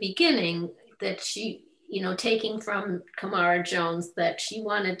say at the beginning that she, taking from Kamara Jones, that she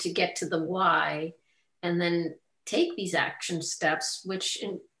wanted to get to the why and then take these action steps, which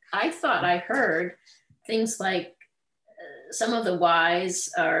I thought I heard things like some of the whys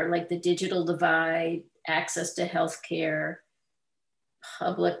are like the digital divide, access to healthcare,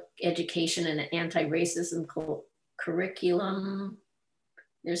 public education and anti-racism curriculum.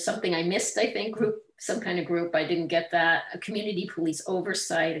 There's something I missed, I think, some kind of group, I didn't get that. A community police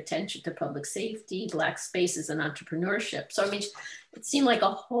oversight, attention to public safety, Black spaces and entrepreneurship. So, I mean, it seemed like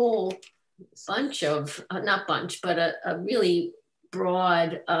a whole bunch of, not bunch, but a really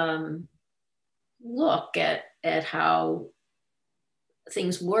broad look at how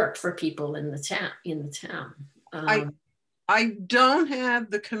things work for people in the town. I don't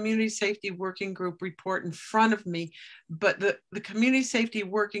have the Community Safety Working Group report in front of me, but the Community Safety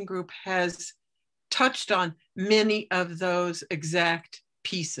Working Group has touched on many of those exact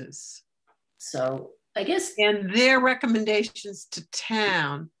pieces. So I guess, and their recommendations to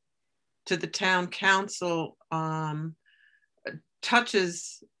the town council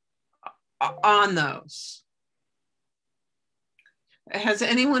touches on those. Has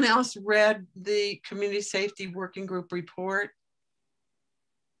anyone else read the Community Safety Working Group report?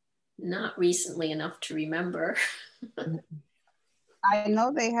 not recently enough to remember. I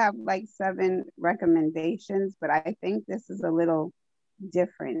know they have like 7 recommendations, but I think this is a little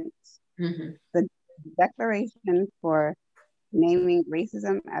different. Mm-hmm. The declaration for naming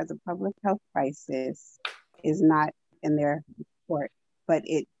racism as a public health crisis is not in their report, but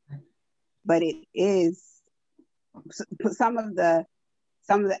it is some of the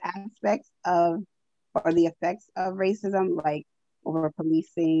aspects of or the effects of racism, like over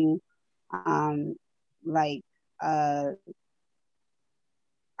policing, like I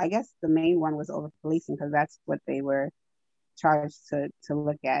guess the main one was over policing because that's what they were charged to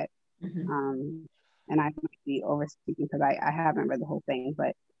look at. Mm-hmm. And I might be overspeaking because I haven't read the whole thing,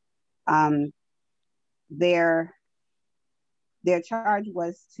 but their charge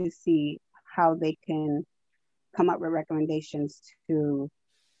was to see how they can come up with recommendations to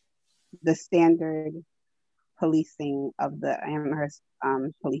the standard policing of the Amherst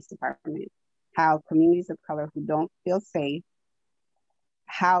Police Department, how communities of color who don't feel safe,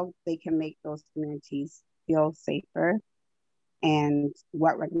 how they can make those communities feel safer, and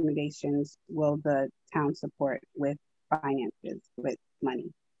what recommendations will the town support with finances, with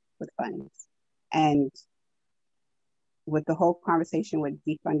money, with funds. And with the whole conversation with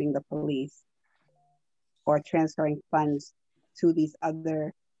defunding the police or transferring funds to these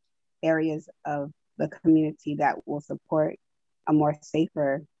other areas of the community that will support a more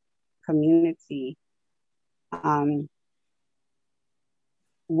safer community,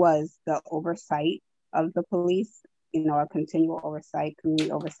 was the oversight of the police, a continual oversight,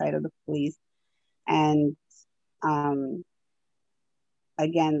 community oversight of the police. And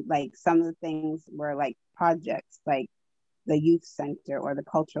again, like some of the things were like projects, like the youth center or the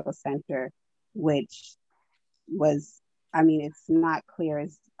cultural center, which was, it's not clear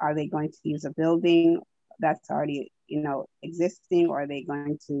are they going to use a building that's already, existing, or are they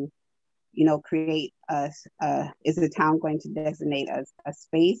going to, create is the town going to designate a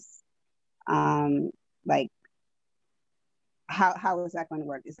space? Like, how is that going to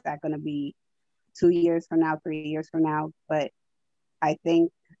work? Is that going to be 2 years from now, 3 years from now? But I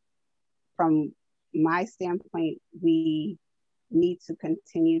think from my standpoint, we need to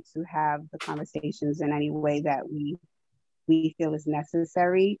continue to have the conversations in any way that we feel is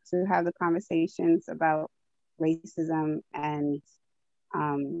necessary to have the conversations about racism and,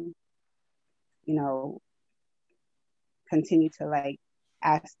 continue to like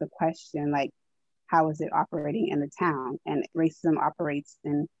ask the question, like, how is it operating in the town? And racism operates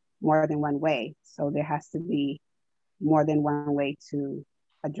in more than one way. So there has to be more than one way to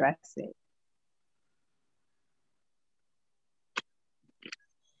address it.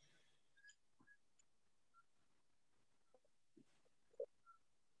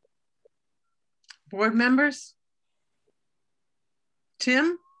 Board members?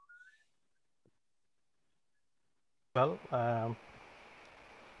 Tim? Well,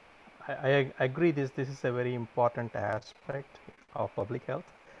 I agree this is a very important aspect of public health.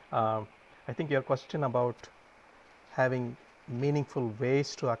 I think your question about having meaningful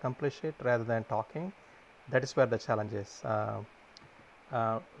ways to accomplish it rather than talking, that is where the challenge is.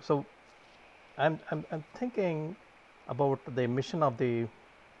 So I'm thinking about the mission of the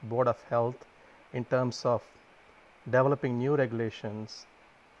Board of Health in terms of developing new regulations,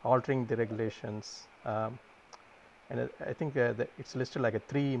 altering the regulations, and I think it's listed like a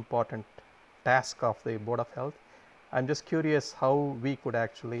 3 important tasks of the Board of Health. I'm just curious how we could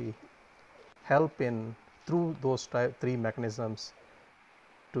actually help in through those 3 mechanisms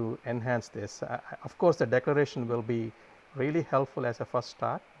to enhance this. Of course, the declaration will be really helpful as a first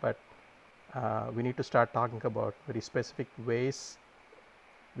start, but we need to start talking about very specific ways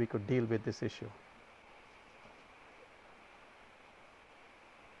we could deal with this issue.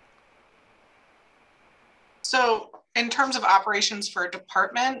 So in terms of operations for a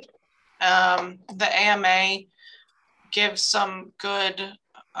department, the AMA gives some good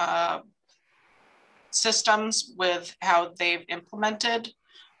systems with how they've implemented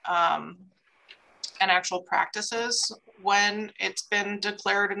and actual practices when it's been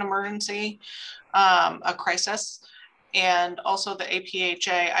declared an emergency, a crisis. And also the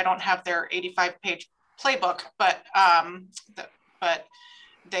APHA, I don't have their 85-page playbook, but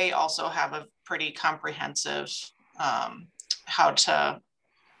they also have a pretty comprehensive how to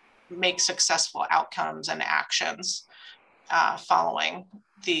make successful outcomes and actions following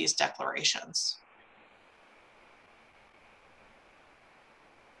these declarations.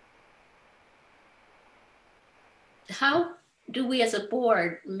 how do we as a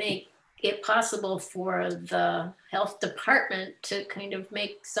board make it possible for the health department to kind of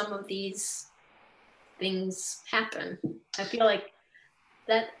make some of these things happen? I feel like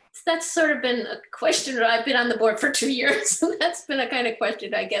that's sort of been a question that I've been on the board for 2 years. So that's been a kind of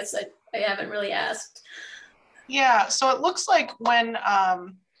question I guess I haven't really asked. Yeah, so it looks like when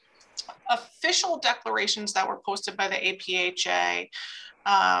official declarations that were posted by the APHA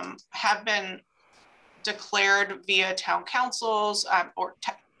have been declared via town councils or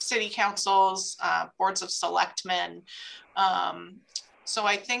city councils, boards of selectmen. So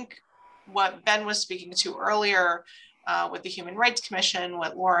I think what Ben was speaking to earlier with the Human Rights Commission,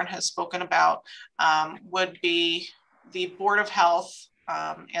 what Lauren has spoken about, would be the Board of Health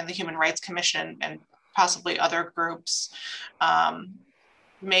and the Human Rights Commission and possibly other groups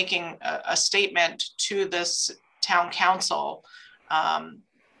making a statement to this town council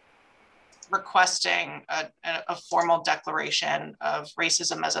requesting a formal declaration of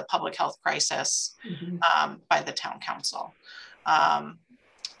racism as a public health crisis by the town council.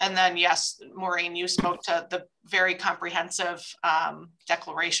 And then, yes, Maureen, you spoke to the very comprehensive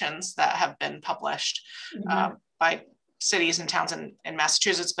declarations that have been published by cities and towns in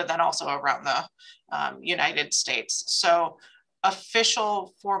Massachusetts, but then also around the United States. So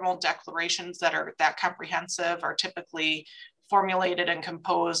official formal declarations that are that comprehensive are typically formulated and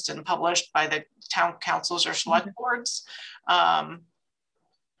composed and published by the town councils or select boards.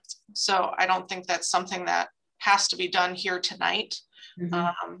 So I don't think that's something that has to be done here tonight.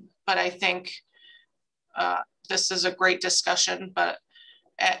 But I think this is a great discussion,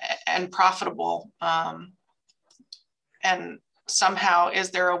 and profitable. And somehow,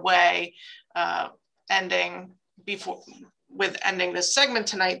 is there a way ending this segment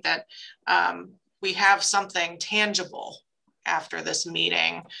tonight that we have something tangible after this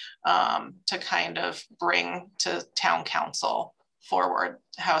meeting to kind of bring to town council forward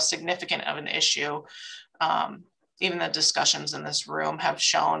how significant of an issue even the discussions in this room have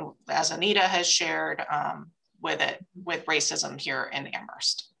shown, as Anita has shared, with racism here in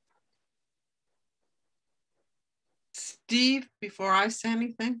Amherst. Steve, before I say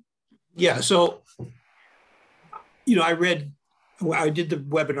anything. Yeah, so, I did the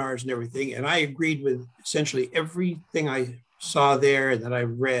webinars and everything, and I agreed with essentially everything I saw there and that I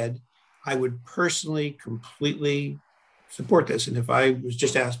read. I would personally completely support this. And if I was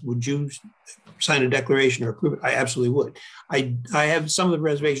just asked, would you sign a declaration or approve it? I absolutely would. I have some of the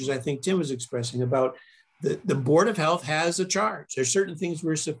reservations I think Tim was expressing about the Board of Health has a charge. There's certain things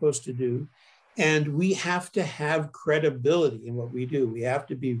we're supposed to do, and we have to have credibility in what we do. We have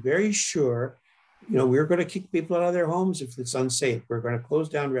to be very sure, we're going to kick people out of their homes if it's unsafe. We're going to close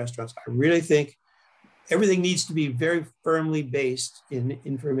down restaurants. I really think everything needs to be very firmly based in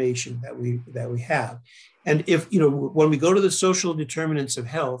information that we have. And if, when we go to the social determinants of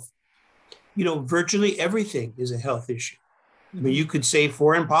health, virtually everything is a health issue. I mean, you could say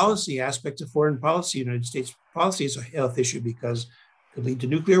foreign policy, aspects of foreign policy, United States policy is a health issue because it could lead to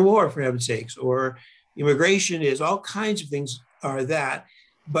nuclear war, for heaven's sakes, or immigration is, all kinds of things are that,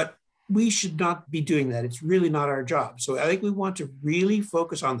 but we should not be doing that. It's really not our job. So I think we want to really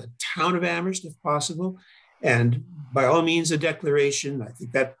focus on the town of Amherst if possible. And by all means, a declaration. I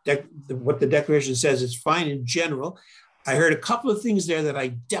think that what the declaration says is fine in general. I heard a couple of things there that I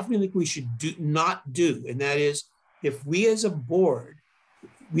definitely think we should not do. And that is, if we as a board,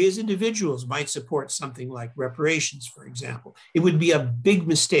 we as individuals might support something like reparations, for example, it would be a big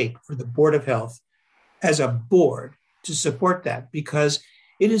mistake for the Board of Health as a board to support that because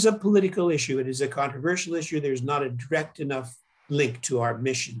it is a political issue. It is a controversial issue. There's not a direct enough link to our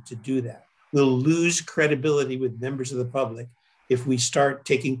mission to do that. We'll lose credibility with members of the public if we start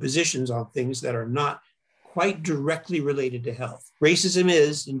taking positions on things that are not quite directly related to health. Racism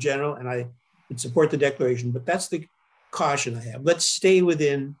is in general, and I would support the declaration, but that's the caution I have. Let's stay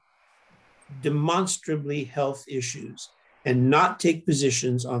within demonstrably health issues and not take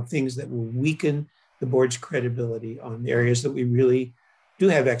positions on things that will weaken the board's credibility on areas that we really do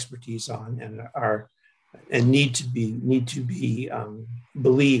have expertise on and need to be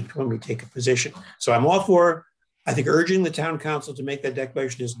believed when we take a position. So I'm all for, I think, urging the town council to make that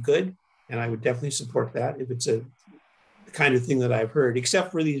declaration is good, and I would definitely support that if it's the kind of thing that I've heard,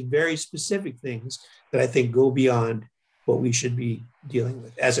 except for these very specific things that I think go beyond what we should be dealing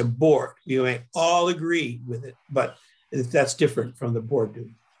with as a board. We may all agree with it, but that's different from the board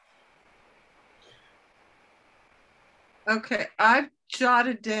doing. Okay, I've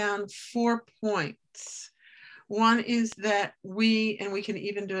jotted down 4 points. One is that we can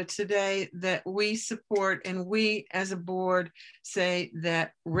even do it today, that we support and we as a board say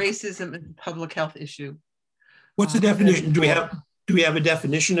that racism is a public health issue. What's the definition? Do we have a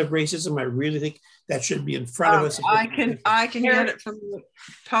definition of racism? I really think that should be in front of us. I can get it from the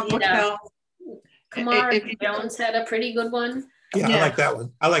public health. Kamara Jones had a pretty good one. Yeah, I like that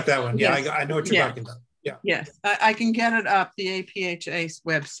one. I like that one. Yeah, Yes. I know what you're talking about. Yeah. Yes, I can get it up, the APHA's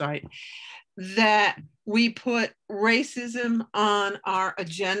website, that we put racism on our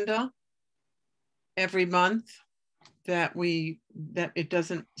agenda every month, that it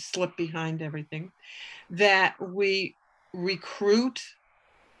doesn't slip behind everything, that we recruit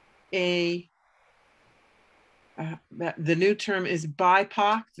that the new term is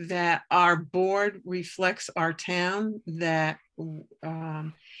BIPOC, that our board reflects our town, that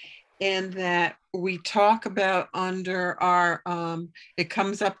and that we talk about under our, it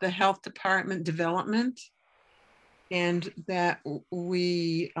comes up the health department development, and that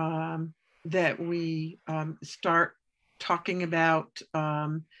we start talking about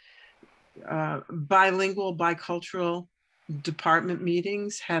bilingual, bicultural department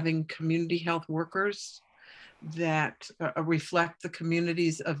meetings, having community health workers that reflect the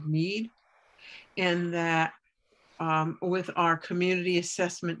communities of need, and that with our community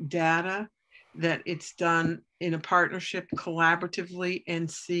assessment data, that it's done in a partnership collaboratively, and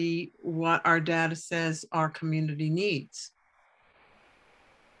see what our data says our community needs.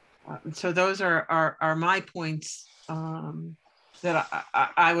 So those are my points that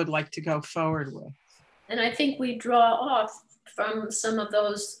I would like to go forward with. And I think we draw off from some of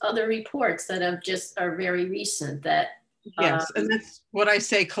those other reports that are very recent, that yes, and that's what I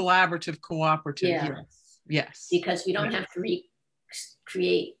say, collaborative, cooperative. Yeah. Yes. Because we don't have to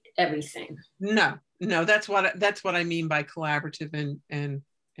recreate everything. No, that's what I mean by collaborative and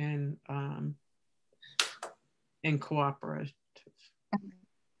cooperative.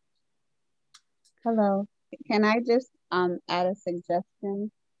 Hello, can I just add a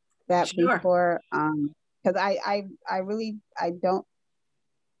suggestion that Sure. before, because I really don't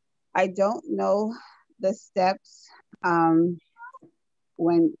know the steps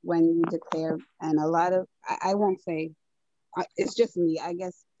when you declare, and a lot of, I won't say, it's just me, I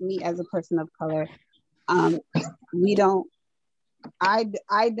guess, me as a person of color, I try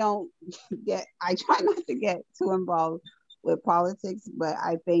not to get too involved with politics, but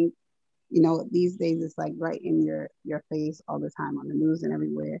I think, these days it's like right in your face all the time on the news and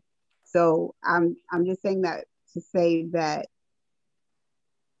everywhere. So I'm just saying that to say that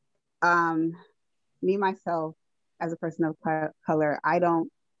me, myself, as a person of color, I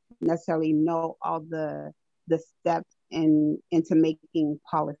don't necessarily know all the steps into making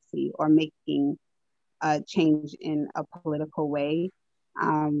policy or making a change in a political way,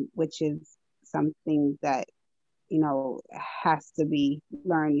 which is something that, has to be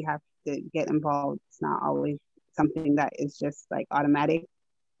learned. You have to get involved. It's not always something that is just like automatic.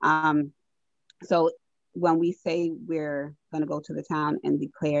 So when we say we're going to go to the town and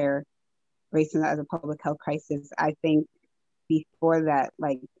declare racism as a public health crisis, I think before that,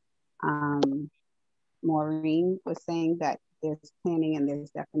 like Maureen was saying, that there's planning and there's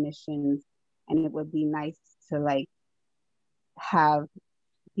definitions, and it would be nice to like have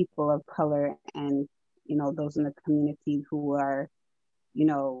people of color and those in the community who are,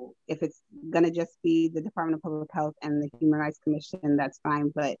 if it's going to just be the Department of Public Health and the Human Rights Commission, that's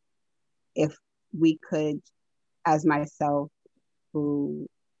fine. But if we could, as myself, who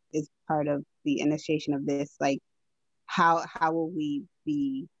is part of the initiation of this, like how will we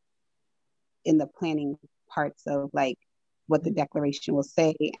be in the planning parts of like what the declaration will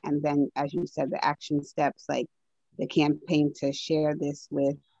say, and then, as you said, the action steps, like the campaign to share this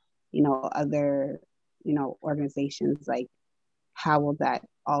with other organizations, like how will that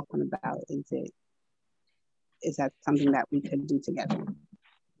all come about? Is that something that we could do together?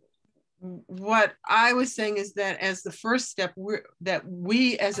 What I was saying is that as the first step,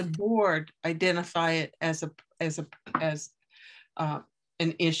 we as a board identify it as an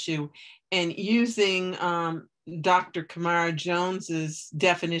issue, and using Dr. Kamara Jones's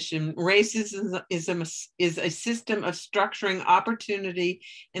definition, racism is a system of structuring opportunity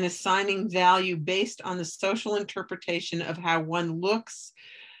and assigning value based on the social interpretation of how one looks,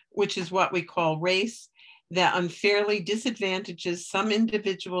 which is what we call race, that unfairly disadvantages some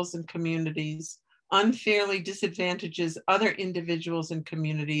individuals and communities, unfairly disadvantages other individuals and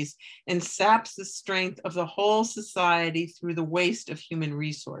communities, and saps the strength of the whole society through the waste of human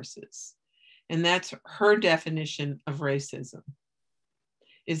resources. And that's her definition of racism.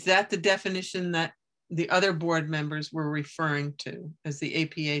 Is that the definition that the other board members were referring to as the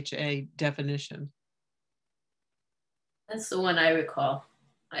APHA definition? That's the one I recall.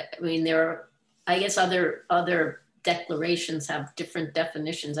 I mean, there are, I guess, other declarations have different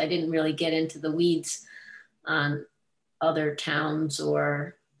definitions. I didn't really get into the weeds on other towns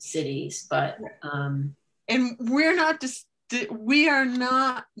or cities, but and we are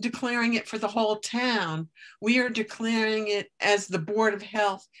not declaring it for the whole town. We are declaring it as the Board of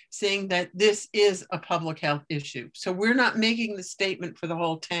Health, saying that this is a public health issue. So we're not making the statement for the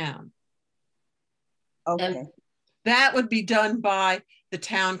whole town. Okay. And that would be done by the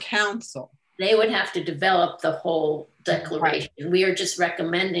town council. They would have to develop the whole declaration. Right. We are just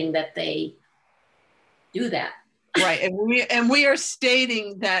recommending that they do that. Right, and we are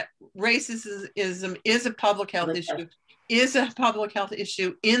stating that racism is a public health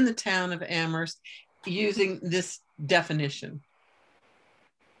issue, in the town of Amherst using this definition.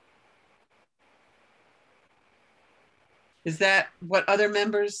 Is that what other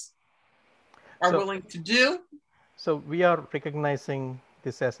members are willing to do? So we are recognizing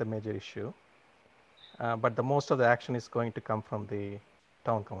this as a major issue, but the most of the action is going to come from the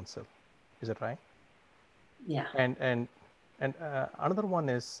town council. Is that right? Yeah. And another one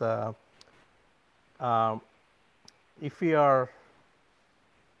is if we are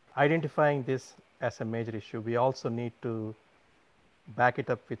identifying this as a major issue, we also need to back it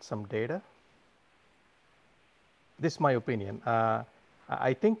up with some data. This is my opinion.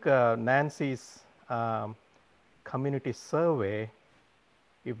 I think Nancy's community survey,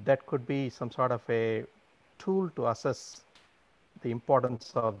 if that could be some sort of a tool to assess the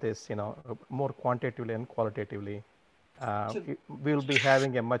importance of this, more quantitatively and qualitatively, we'll be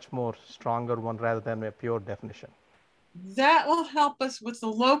having a much more stronger one rather than a pure definition. That will help us with the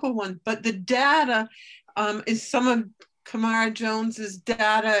local one, but the data is some of Kamara Jones's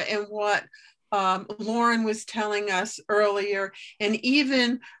data and what Lauren was telling us earlier, and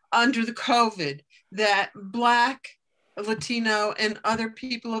even under the COVID, that Black, Latino, and other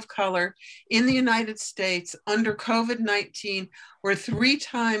people of color in the United States under COVID-19 were 3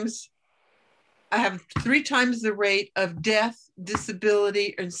 times the rate of death,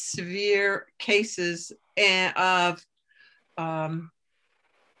 disability, and severe cases from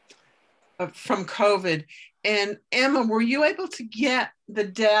COVID. And Emma, were you able to get the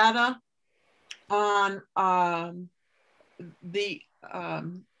data on the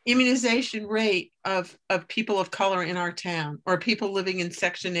immunization rate of people of color in our town, or people living in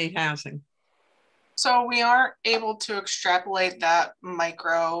Section 8 housing? So we aren't able to extrapolate that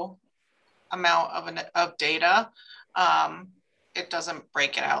micro amount of data. It doesn't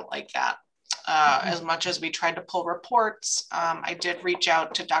break it out like that. As much as we tried to pull reports, I did reach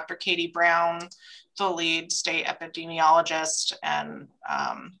out to Dr. Katie Brown, the lead state epidemiologist, and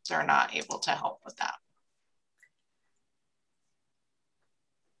they're not able to help with that.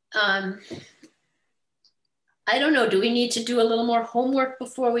 I don't know, do we need to do a little more homework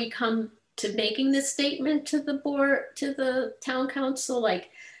before we come to making this statement to the board, to the town council? Like,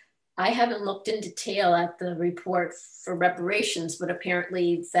 I haven't looked in detail at the report for reparations, but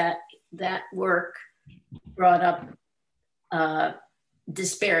apparently that work brought up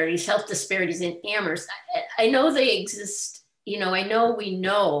disparities, health disparities in Amherst. I know they exist, I know we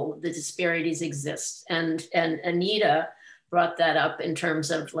know the disparities exist, and Anita brought that up in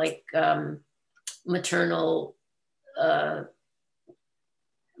terms of like maternal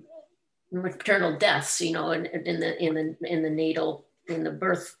deaths, in the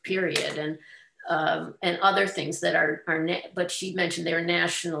birth period, and other things that are but she mentioned they're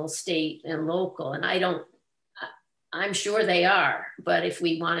national, state, and local, and I'm sure they are, but if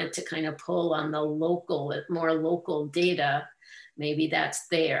we wanted to kind of pull on the more local data, maybe that's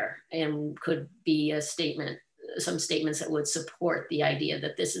there and could be a statement, some statements that would support the idea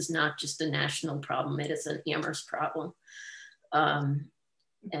that this is not just a national problem, it is an Amherst problem. But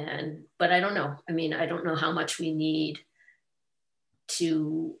I don't know. I mean, I don't know how much we need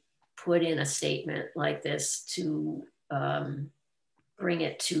to put in a statement like this to bring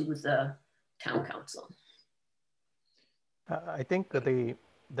it to the town council. I think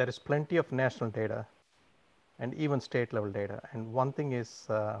there is plenty of national data and even state level data. And one thing is,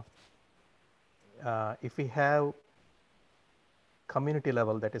 if we have community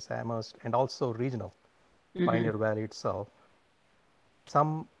level, that is Amherst, and also regional, Pioneer Valley itself,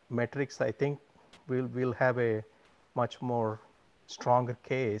 some metrics, I think we'll have a much more stronger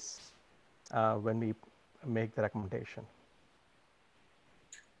case when we make the recommendation.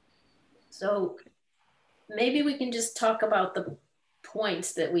 So maybe we can just talk about the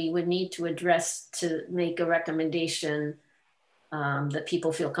points that we would need to address to make a recommendation that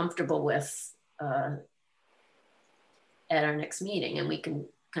people feel comfortable with at our next meeting, and we can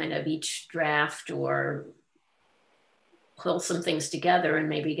kind of each draft or pull some things together and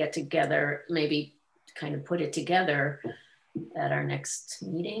maybe get together, maybe kind of put it together at our next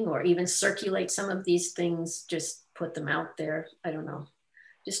meeting, or even circulate some of these things, just put them out there. I don't know.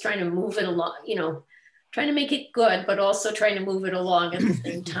 Just trying to move it along, you know, trying to make it good, but also trying to move it along at the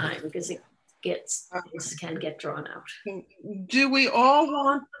same time, because it can get drawn out. Do we all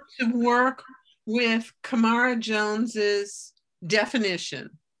want to work with Kamara Jones's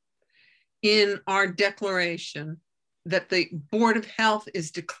definition in our declaration that the Board of Health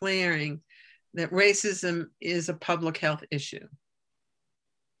is declaring that racism is a public health issue?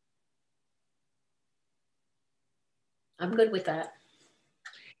 I'm good with that.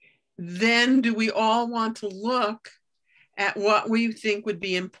 Then do we all want to look at what we think would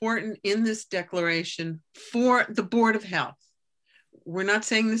be important in this declaration for the Board of Health? We're not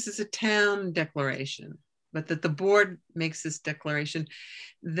saying this is a town declaration, but that the board makes this declaration,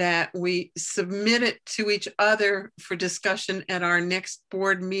 that we submit it to each other for discussion at our next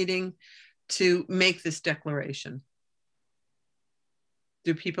board meeting to make this declaration.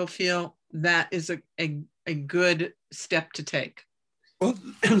 Do people feel that is a good step to take? Well,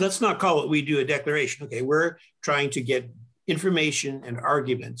 let's not call what we do a declaration. Okay, we're trying to get information and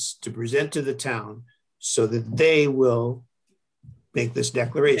arguments to present to the town so that they will make this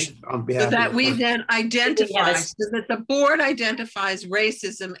declaration on behalf so that of we then identify, Yes. so that the board identifies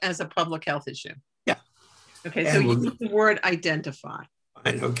racism as a public health issue. Yeah. Okay, And so we'll, use the word identify.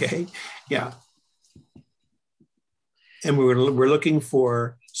 Okay, yeah. And we're looking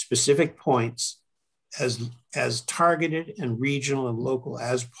for specific points as targeted and regional and local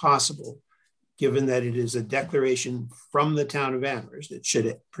as possible, given that it is a declaration from the town of Amherst. It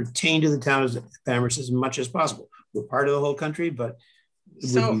should pertain to the town of Amherst as much as possible. We're part of the whole country, but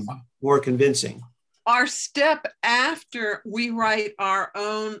it would be more convincing. Our step after we write our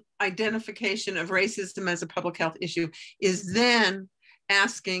own identification of racism as a public health issue is then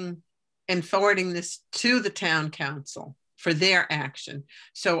asking and forwarding this to the town council for their action.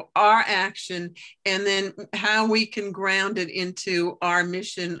 So our action, and then how we can ground it into our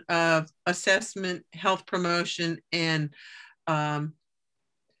mission of assessment, health promotion, and it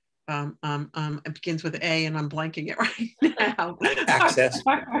begins with A, and I'm blanking it right now. Access.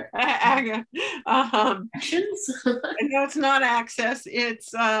 Actions? No, it's not access.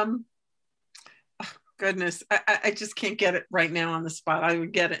 It's goodness, I just can't get it right now on the spot. I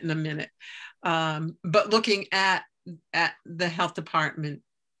would get it in a minute. But looking at the health department's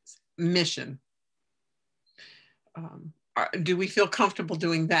mission, do we feel comfortable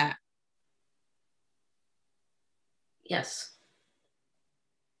doing that? Yes.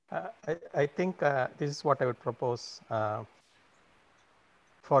 I think this is what I would propose.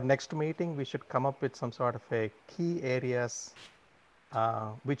 For next meeting, we should come up with some sort of a key areas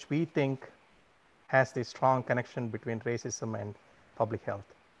which we think has the strong connection between racism and public health.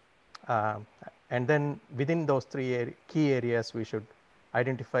 And then within those three key areas, we should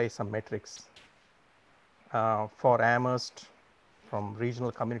identify some metrics for Amherst from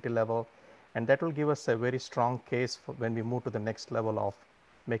regional community level. And that will give us a very strong case for when we move to the next level of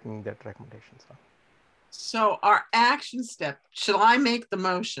making that recommendation. So our action step, shall I make the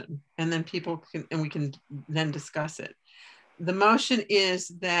motion and then people can, and we can then discuss it. The motion is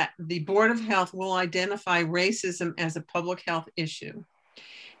that the Board of Health will identify racism as a public health issue.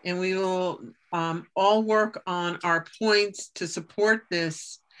 And we will all work on our points to support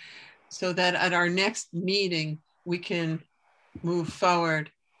this so that at our next meeting, we can move forward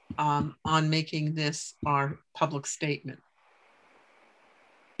on making this our public statement.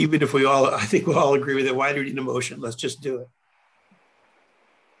 Even if I think we'll all agree with it, why do we need a motion? Let's just do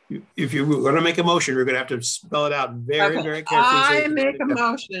it. If you're going to make a motion, we're going to have to spell it out very, very carefully. I make a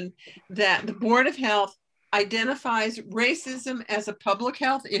motion that the Board of Health identifies racism as a public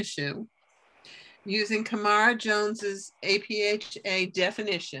health issue using Kamara Jones's APHA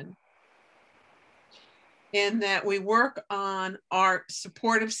definition, and that we work on our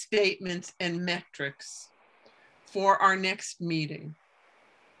supportive statements and metrics for our next meeting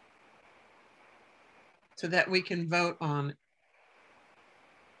so that we can vote on it.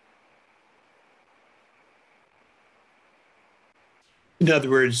 In other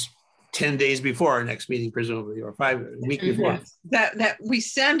words, 10 days before our next meeting, presumably, or a week before. Yes. That we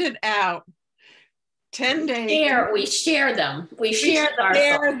send it out 10 days. We share them. We share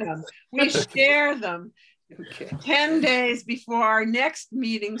them. We share them okay. 10 days before our next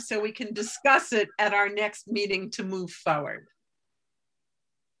meeting so we can discuss it at our next meeting to move forward.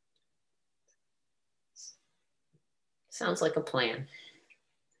 Sounds like a plan.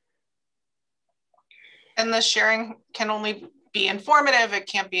 And the sharing can only be informative. It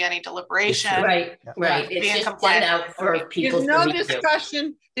can't be any deliberation. Right, right. Be It's in just compliance. set out for people There's to no read through.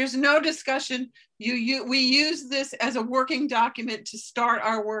 discussion. There's no discussion. We use this as a working document to start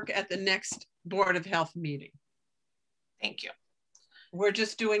our work at the next Board of Health meeting. Thank you. We're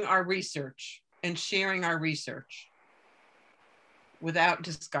just doing our research and sharing our research without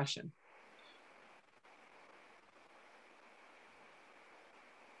discussion.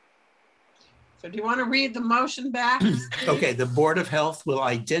 So do you want to read the motion back? Okay, the Board of Health will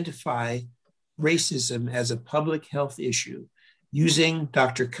identify racism as a public health issue using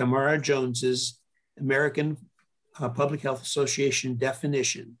Dr. Kamara Jones's American Public Health Association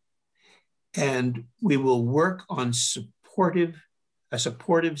definition. And we will work on a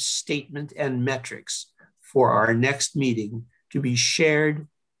supportive statement and metrics for our next meeting to be shared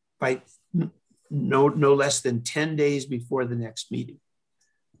by no less than 10 days before the next meeting.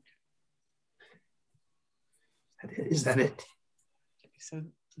 Is that it? So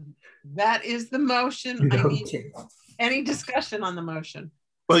that is the motion. I need any discussion on the motion.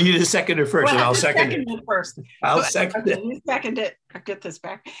 Well, you did second it first, and I'll second it. First. I'll second it. You second it. I'll get this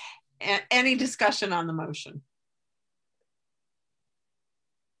back. Any discussion on the motion?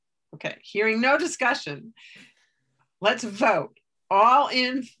 Okay, hearing no discussion, let's vote. All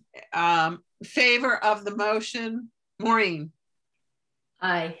in favor of the motion. Maureen?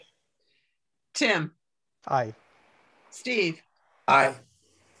 Aye. Tim? Aye. Steve? Aye.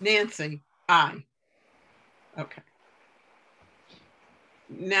 Nancy? Aye. Okay.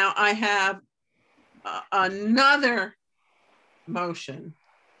 Now I have another motion,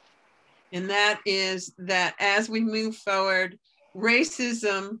 and that is that as we move forward,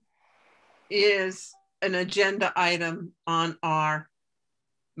 racism is an agenda item on our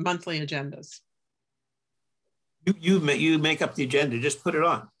monthly agendas. You make up the agenda, just put it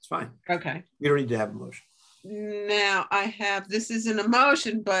on, it's fine. Okay. You don't need to have a motion. Now I have, this isn't a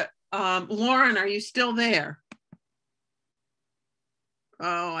motion, but Lauren, are you still there?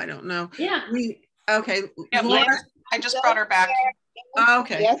 Oh, I don't know. Yeah. Okay. Yeah, Lauren, I just brought her back.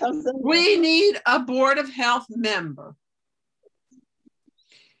 okay. Yes, We need a Board of Health member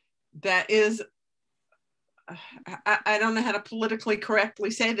that is, I don't know how to politically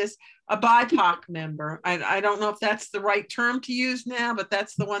correctly say this, a BIPOC member. I don't know if that's the right term to use now, but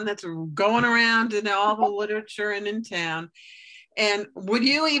that's the one that's going around in all the literature and in town. And would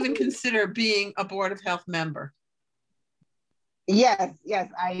you even consider being a Board of Health member? yes,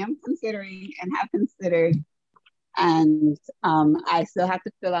 I am considering and have considered, and I still have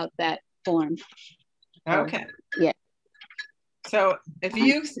to fill out that form. Okay. Yeah. So if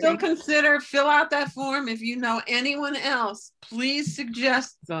you still consider, fill out that form. If you know anyone else, please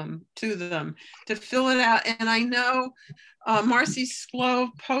suggest them to fill it out. And I know Marcy Sklove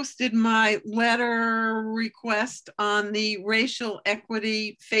posted my letter request on the racial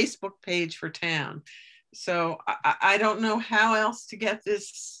equity Facebook page for town. So I don't know how else to get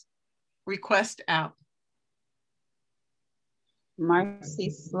this request out. Marcy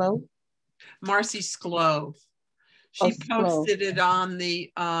Slow. Marcy Sklove. She posted it on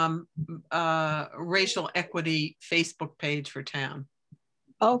the racial equity Facebook page for town.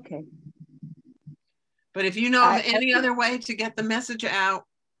 Okay. But if you know of any other way to get the message out,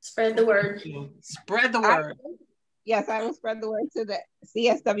 spread the word. Spread the word. Yes, I will spread the word to the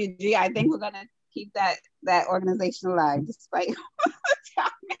CSWG. I think we're gonna keep that organization alive, despite.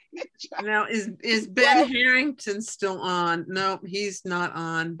 Now, is Ben Harrington still on? No, he's not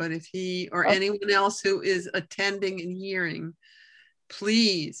on. But if he or anyone else who is attending and hearing,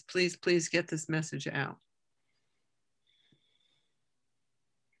 please get this message out.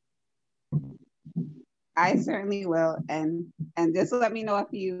 I certainly will, and just let me know if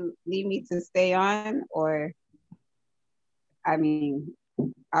you need me to stay on, or, I mean,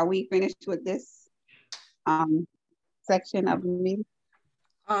 are we finished with this section of the meeting?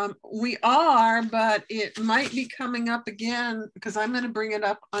 We are, but it might be coming up again because I'm going to bring it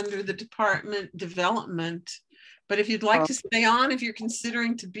up under the department development. But if you'd like to stay on, if you're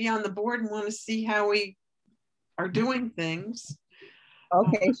considering to be on the board and want to see how we are doing things.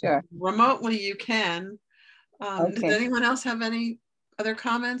 Okay, sure. Remotely, you can. Okay. Does anyone else have any other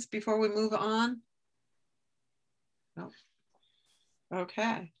comments before we move on? No.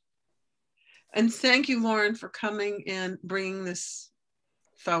 Okay. And thank you, Lauren, for coming and bringing this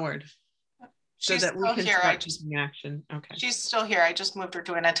forward so that we can start taking action. Okay. She's still here. I just moved her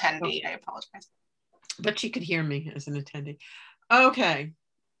to an attendee. Okay. I apologize. But she could hear me as an attendee. Okay.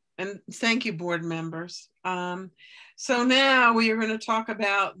 And thank you, board members. So now we are going to talk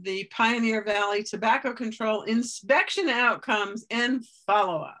about the Pioneer Valley Tobacco Control inspection outcomes and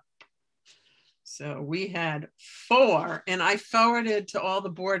follow-up. So we had 4, and I forwarded to all the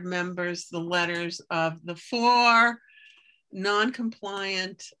board members the letters of the 4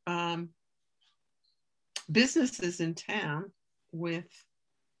 non-compliant businesses in town with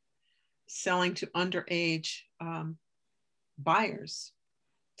selling to underage buyers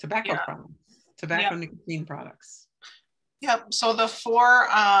tobacco products, tobacco nicotine products. Yep. So the 4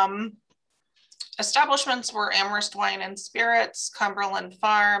 establishments were Amherst Wine and Spirits, Cumberland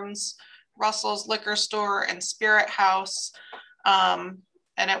Farms, Russell's Liquor Store, and Spirit House. And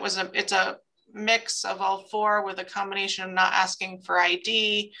it's a mix of all 4 with a combination of not asking for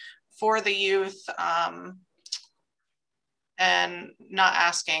ID for the youth and not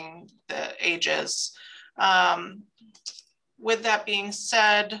asking the ages. With that being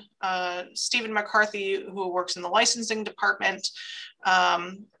said, Stephen McCarthy, who works in the licensing department,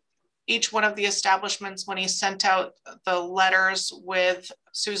 each one of the establishments, when he sent out the letters with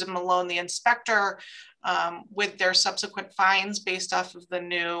Susan Malone, the inspector, with their subsequent fines based off of the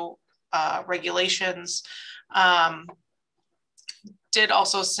new regulations, did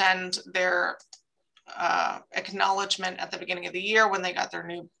also send their acknowledgement at the beginning of the year when they got their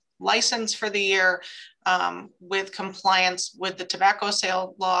new license for the year, with compliance with the tobacco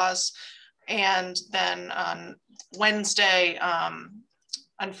sale laws. And then on Wednesday,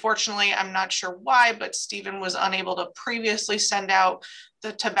 unfortunately, I'm not sure why, but Stephen was unable to previously send out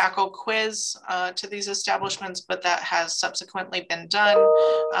the tobacco quiz to these establishments, but that has subsequently been done.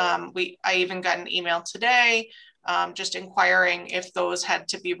 I even got an email today just inquiring if those had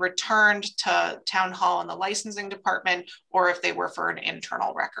to be returned to town hall and the licensing department, or if they were for an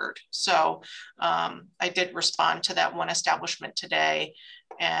internal record. So I did respond to that one establishment today,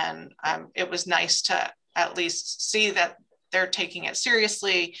 and it was nice to at least see that they're taking it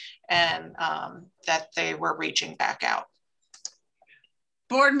seriously and that they were reaching back out.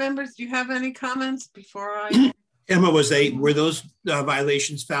 Board members, do you have any comments before I? Emma, were those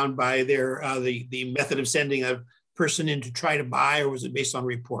violations found by their the method of sending a person in to try to buy, or was it based on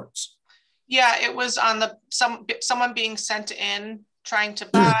reports? Yeah, it was on someone being sent in trying to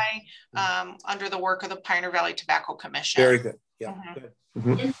buy under the work of the Pioneer Valley Tobacco Commission. Very good. Yeah.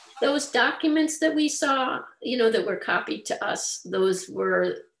 Good. And those documents that we saw, that were copied to us, those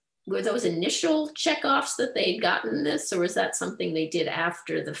were those initial checkoffs that they'd gotten this, or was that something they did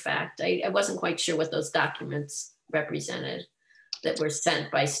after the fact? I wasn't quite sure what those documents represented that were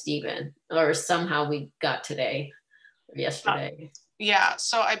sent by Stephen, or somehow we got today or yesterday. Yeah,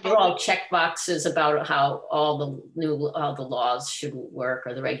 so they're all check boxes about how all the laws should work,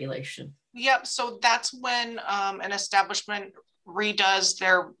 or the regulation. Yep, so that's when an establishment redoes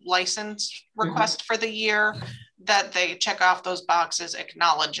their license request for the year, that they check off those boxes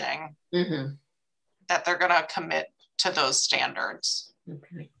acknowledging that they're going to commit to those standards.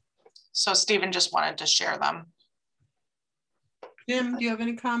 Okay. So Stephen just wanted to share them. Jim, do you have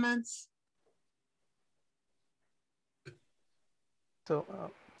any comments? So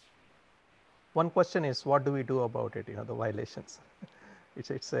one question is, what do we do about it? The violations.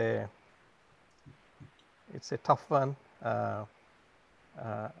 It's a tough one.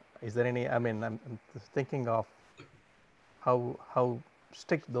 Is there any? I mean, I'm thinking of how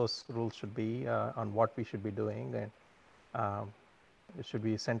strict those rules should be on what we should be doing, and should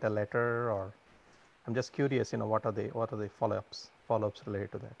we send a letter, or I'm just curious. What are the follow-ups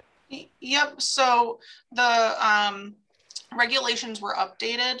related to that? Yep. So the regulations were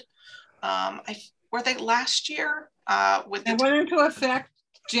updated. Were they last year? They went into effect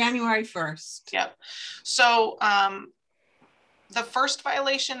January 1st. Yep. So the first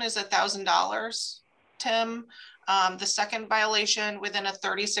violation is $1,000, Tim. The second violation within a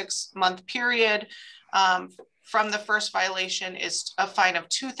 36-month period from the first violation is a fine of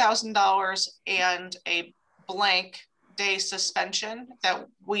 $2,000 and a blank day suspension that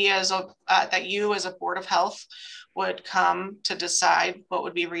you as a Board of Health would come to decide what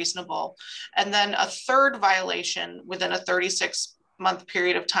would be reasonable. And then a third violation within a 36-month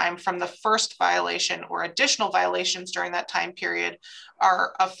period of time from the first violation, or additional violations during that time period,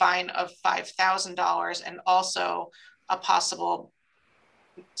 are a fine of $5,000 and also a possible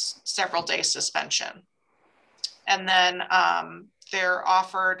several day suspension. And then they're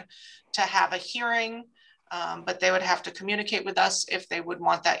offered to have a hearing, but they would have to communicate with us if they would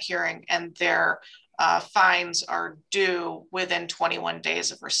want that hearing, and their fines are due within 21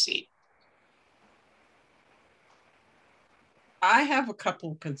 days of receipt. I have a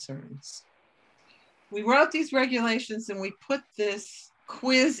couple of concerns. We wrote these regulations and we put this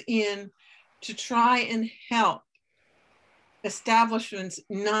quiz in to try and help establishments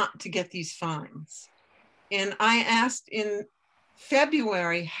not to get these fines. And I asked in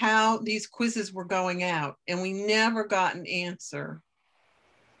February how these quizzes were going out, and we never got an answer.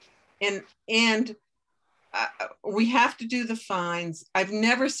 And we have to do the fines. I've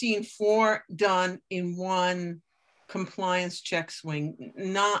never seen 4 done in one compliance check swing,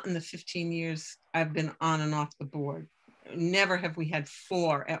 not in the 15 years I've been on and off the board. Never have we had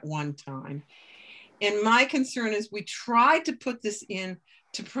 4 at one time. And my concern is we tried to put this in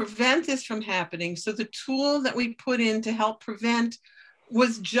to prevent this from happening. So the tool that we put in to help prevent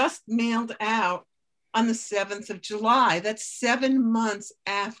was just mailed out on the 7th of July. That's 7 months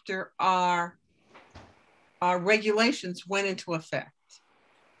after our regulations went into effect.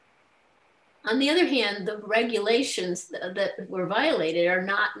 On the other hand, the regulations that were violated are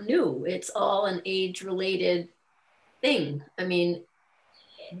not new. It's all an age-related thing. I mean,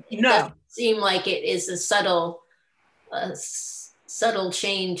 it doesn't seem like it is a subtle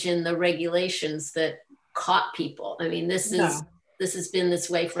change in the regulations that caught people. I mean, this has been this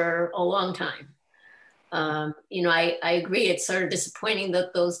way for a long time. You know, I agree. It's sort of disappointing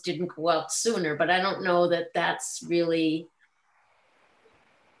that those didn't go out sooner, but I don't know that that's really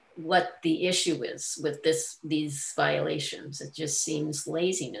what the issue is with these violations. It just seems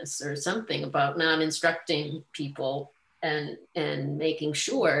laziness or something about not instructing people and making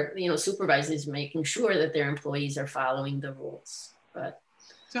sure, you know, supervisors making sure that their employees are following the rules. But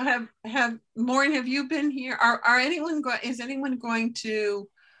so Maureen, have you been here? Is anyone going to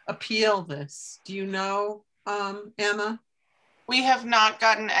appeal this? Do you know, Emma? We have not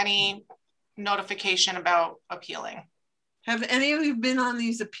gotten any notification about appealing. Have any of you been on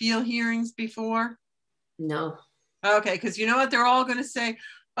these appeal hearings before? No. Okay, because you know what they're all going to say?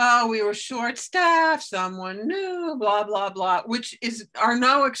 Oh, we were short-staffed, someone knew, blah, blah, blah, which are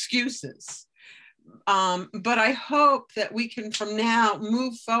no excuses. But I hope that we can from now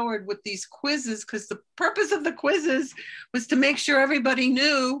move forward with these quizzes, because the purpose of the quizzes was to make sure everybody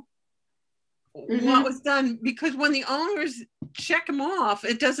knew what was done, because when the owners check them off,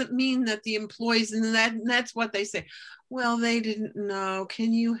 it doesn't mean that the employees, and that's what they say. Well, they didn't know.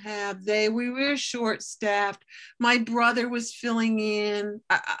 Can you have we were short-staffed. My brother was filling in.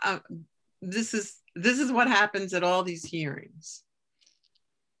 This is what happens at all these hearings.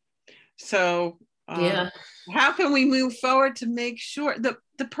 So how can we move forward to make sure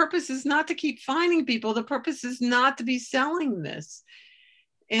the purpose is not to keep finding people. The purpose is not to be selling this.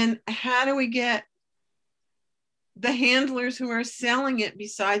 And how do we get the handlers who are selling it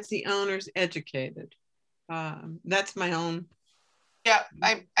besides the owners educated? That's my own. Yeah,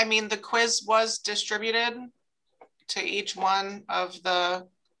 I mean, the quiz was distributed to each one of the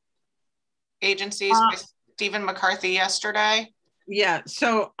agencies by Stephen McCarthy yesterday. Yeah,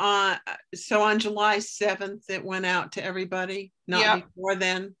 so on July 7th, it went out to everybody, not before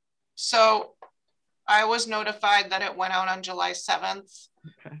then? So I was notified that it went out on July 7th.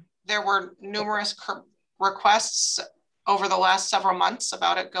 Okay. There were numerous requests over the last several months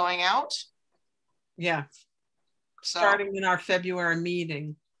about it going out. Yeah, starting in our February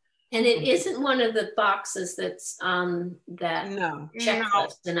meeting. And it isn't one of the boxes that's on that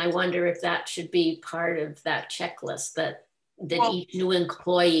checklist. And I wonder if that should be part of that checklist that each new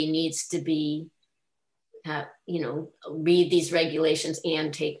employee needs to be, read these regulations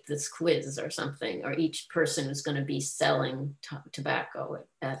and take this quiz or something, or each person who's going to be selling tobacco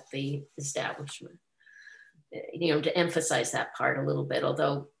at the establishment, to emphasize that part a little bit,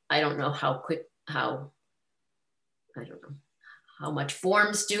 although I don't know how much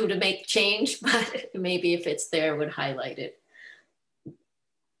forms do to make change, but maybe if it's there, would highlight it.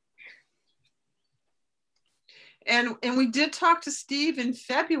 And we did talk to Steve in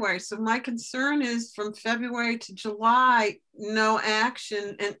February. So my concern is from February to July, no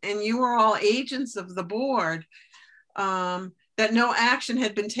action. And you were all agents of the board, that no action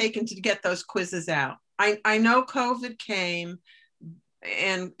had been taken to get those quizzes out. I know COVID came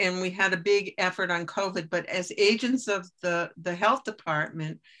and we had a big effort on COVID, but as agents of the health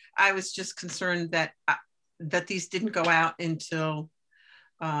department, I was just concerned that these didn't go out until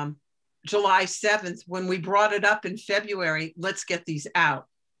July 7th, when we brought it up in February. Let's get these out.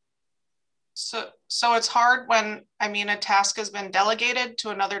 So it's hard when, a task has been delegated to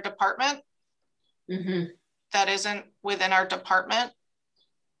another department that isn't within our department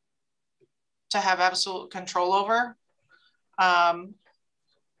to have absolute control over. And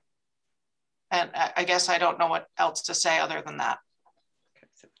I guess I don't know what else to say other than that. Okay,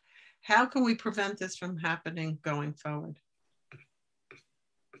 so how can we prevent this from happening going forward?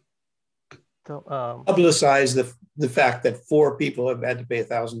 So, publicize the fact that 4 people have had to pay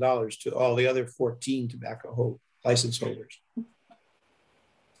 $1,000 to all the other 14 tobacco license holders.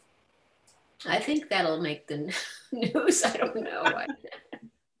 I think that'll make the news. I don't know.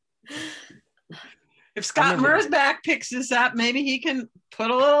 If Scott I mean, Mersbach picks this up, maybe he can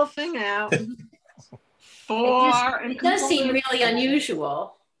put a little thing out it does seem really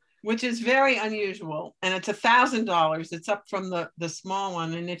unusual. Which is very unusual, and it's $1,000. It's up from the small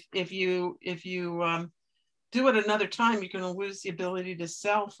one, and if you do it another time, you're going to lose the ability to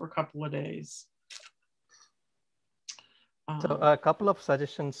sell for a couple of days. So a couple of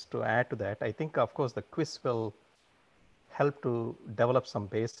suggestions to add to that. I think, of course, the quiz will help to develop some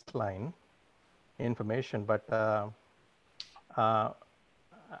baseline information, but I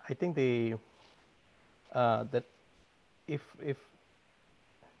think that if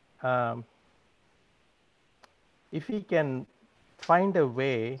we can find a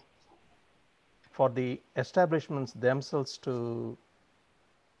way for the establishments themselves to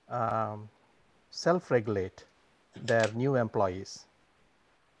self-regulate their new employees.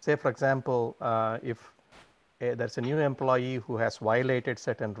 Say, for example, if there's a new employee who has violated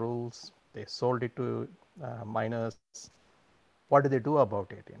certain rules, they sold it to minors, what do they do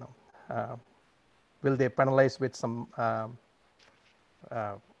about it? Will they penalize with some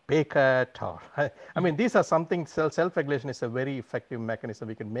pay cut? Or I mean, these are something. Self-regulation is a very effective mechanism.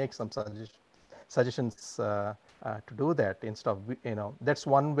 We can make some suggestions to do that instead of, that's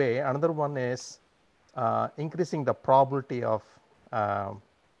one way. Another one is increasing the probability of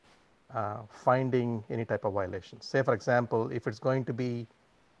finding any type of violation. Say, for example, if it's going to be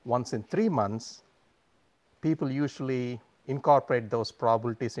once in 3 months, people usually incorporate those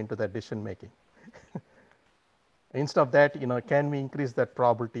probabilities into their decision making. Instead of that, can we increase that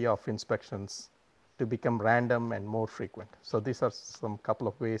probability of inspections to become random and more frequent? So these are some couple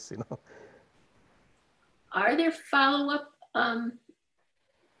of ways, Are there follow-up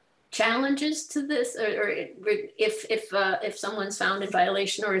challenges to this, or if someone's found in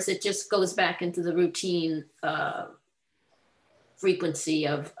violation, or is it just goes back into the routine frequency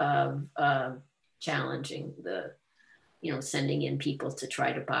of challenging the, sending in people to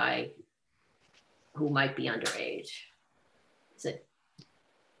try to buy who might be underage? Is it?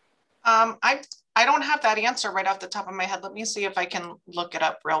 I don't have that answer right off the top of my head. Let me see if I can look it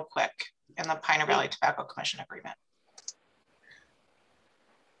up real quick in the Pioneer Valley Tobacco Commission agreement.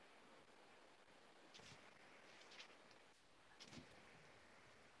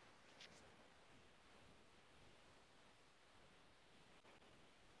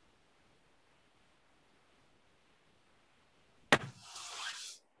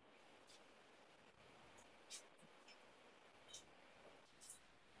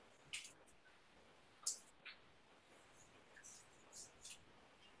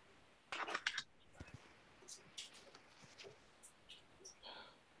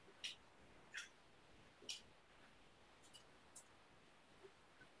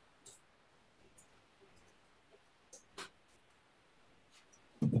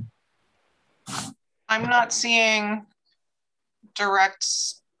 I'm not seeing direct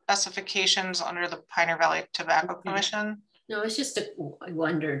specifications under the Pioneer Valley Tobacco Commission. No, it's just I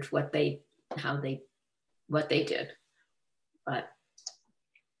wondered what they did, but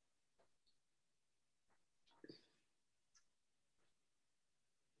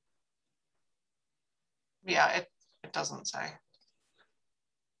yeah, it doesn't say.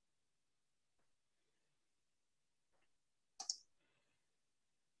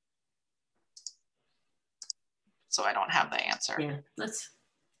 So I don't have the answer. Yeah, that's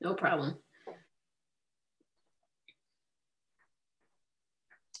no problem.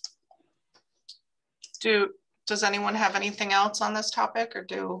 Does anyone have anything else on this topic, or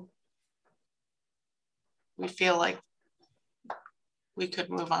do we feel like we could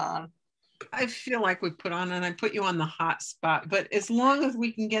move on? I feel like we put on, and I put you on the hot spot, but as long as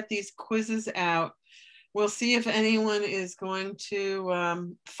we can get these quizzes out, we'll see if anyone is going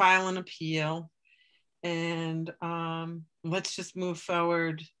to file an appeal, and let's just move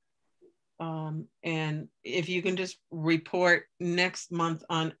forward. And if you can just report next month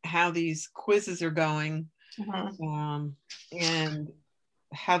on how these quizzes are going, and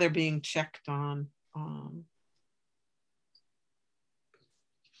how they're being checked on.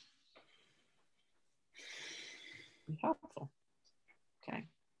 Be helpful. Okay.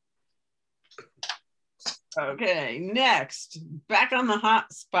 Okay, next, back on the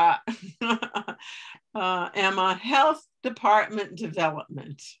hot spot. Emma, Health Department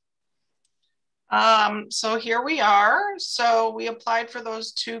Development. So here we are. So we applied for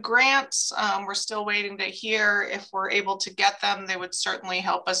those 2 grants. We're still waiting to hear if we're able to get them. They would certainly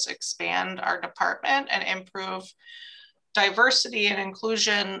help us expand our department and improve diversity and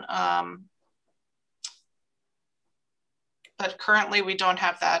inclusion. But currently we don't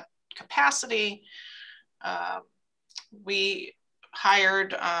have that capacity. We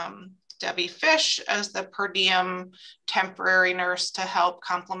hired Debbie Fish as the per diem temporary nurse to help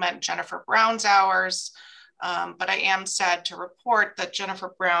complement Jennifer Brown's hours. But I am sad to report that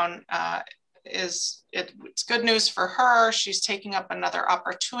Jennifer Brown it's good news for her. She's taking up another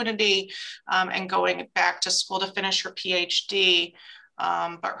opportunity and going back to school to finish her PhD.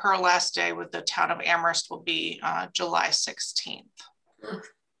 But her last day with the town of Amherst will be July 16th.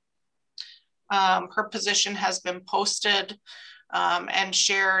 Her position has been posted and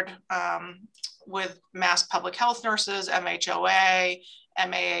shared with Mass Public Health Nurses, MHOA,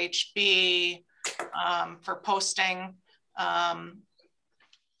 MAHB for posting.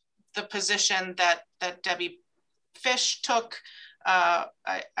 The position that Debbie Fish took, I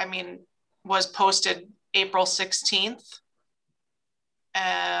mean, was posted April 16th.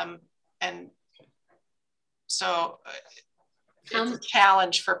 And so it's a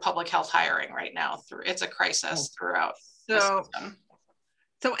challenge for public health hiring right now. It's a crisis throughout. So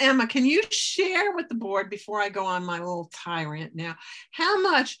Emma, can you share with the board, before I go on my little tirade now, how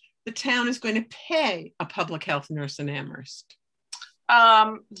much the town is going to pay a public health nurse in Amherst?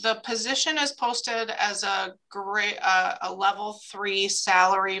 The position is posted as a level 3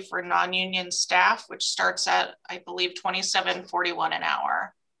 salary for non-union staff, which starts at, I believe, $27.41 an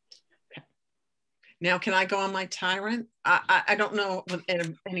hour. Okay. Now, can I go on my tyrant? I don't know what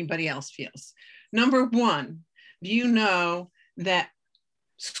anybody else feels. Number one, do you know that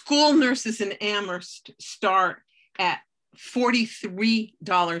school nurses in Amherst start at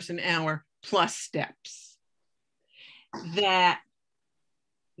 $43 an hour plus steps? That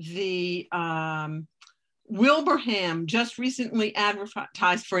the Wilbraham just recently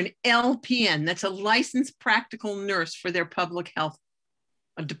advertised for an LPN, that's a licensed practical nurse for their public health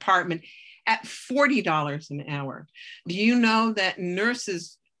department, at $40 an hour. Do you know that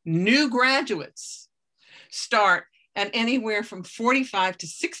nurses, new graduates, start at anywhere from $45 to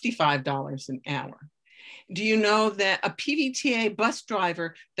 $65 an hour? Do you know that a PVTA bus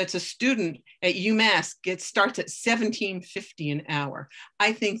driver that's a student at UMass starts at $17.50 an hour?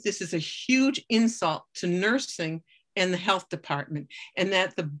 I think this is a huge insult to nursing and the health department, and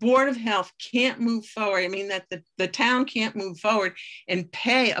that the Board of Health can't move forward. I mean, that the town can't move forward and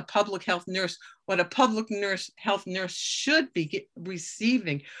pay a public health nurse what a public health nurse should be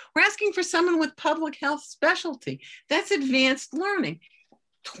receiving. We're asking for someone with public health specialty. That's advanced learning.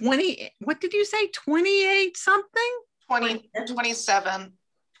 20, what did you say? 28 something? 27.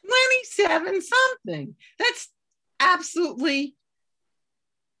 27 something. That's absolutely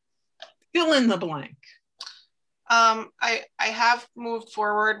fill in the blank. I have moved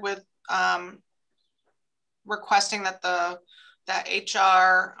forward with requesting that that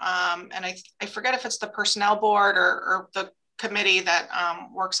HR and I forget if it's the personnel board or the committee that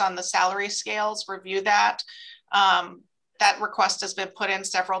works on the salary scales review that. That request has been put in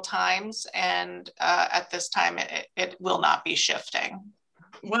several times, and at this time it will not be shifting.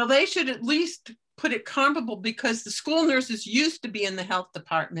 Well, they should at least put it comparable, because the school nurses used to be in the health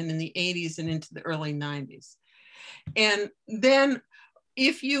department in the 80s and into the early 90s. And then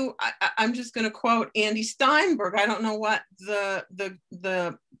if you, I'm just going to quote Andy Steinberg. I don't know what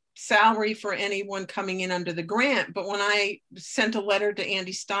the salary for anyone coming in under the grant, but when I sent a letter to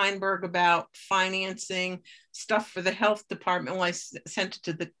Andy Steinberg about financing stuff for the health department, well, I sent it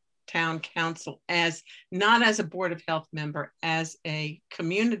to the town council not as a Board of Health member, as a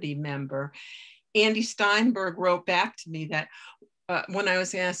community member. Andy Steinberg wrote back to me that when I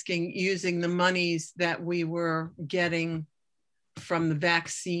was asking, using the monies that we were getting from the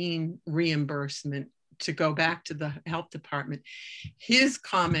vaccine reimbursement to go back to the health department, his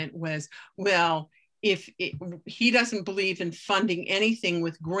comment was, well, he doesn't believe in funding anything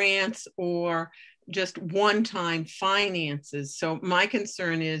with grants or just one-time finances. So my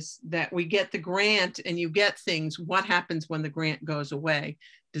concern is that we get the grant and you get things. What happens when the grant goes away?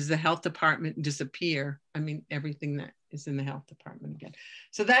 Does the health department disappear? I mean, everything that is in the health department again.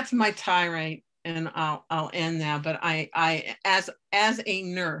 So that's my tirade, and I'll end now. But I as a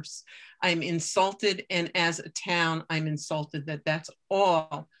nurse, I'm insulted, and as a town, I'm insulted that that's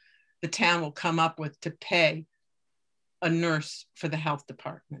all the town will come up with to pay a nurse for the health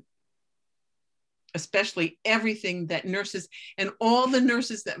department. Especially everything that nurses and all the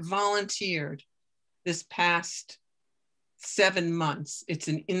nurses that volunteered this past 7 months, it's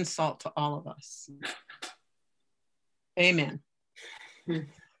an insult to all of us. Amen.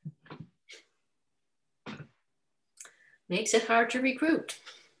 Makes it hard to recruit.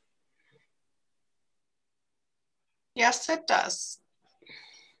 Yes, it does.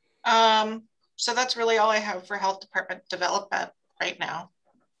 So that's really all I have for health department development right now.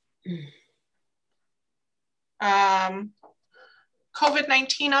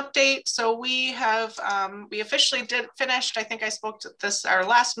 COVID-19 update. So we have, we officially finished, I think I spoke to this, our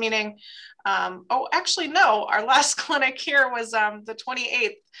last meeting. Oh, actually, no, our last clinic here was the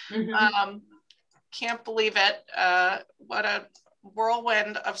 28th. Mm-hmm. Can't believe it. What a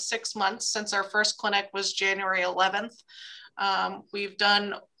whirlwind of 6 months since our first clinic was January 11th. We've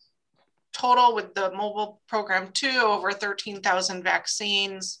done total with the mobile program too, over 13,000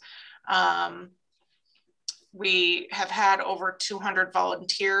 vaccines. We have had over 200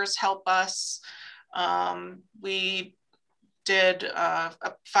 volunteers help us. We did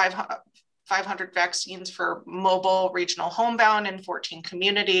 500 vaccines for mobile regional homebound in 14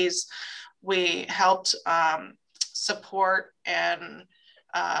 communities. We helped support and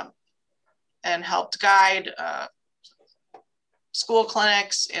helped guide school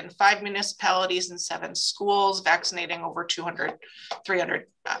clinics in 5 municipalities and 7 schools, vaccinating over 300,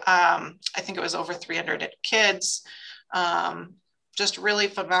 I think it was over 300 kids. Just really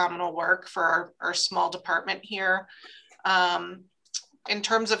phenomenal work for our small department here. In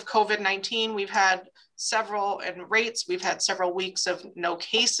terms of COVID-19, we've had several we've had several weeks of no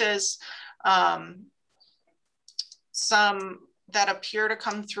cases. Some that appear to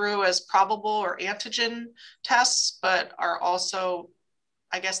come through as probable or antigen tests, but are also,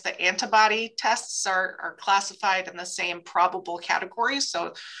 I guess the antibody tests are classified in the same probable category.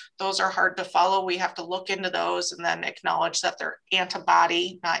 So those are hard to follow. We have to look into those and then acknowledge that they're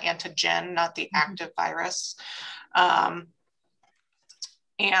antibody, not antigen, not the active virus.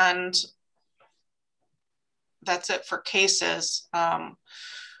 And that's it for cases.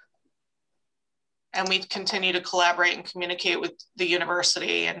 And we continue to collaborate and communicate with the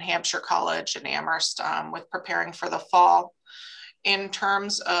university and Hampshire College and Amherst with preparing for the fall. In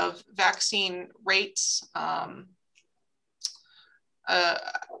terms of vaccine rates, I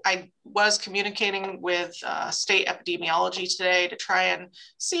was communicating with state epidemiology today to try and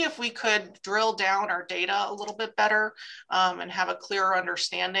see if we could drill down our data a little bit better and have a clearer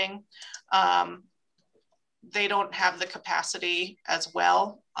understanding. They don't have the capacity as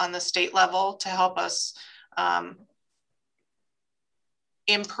well on the state level to help us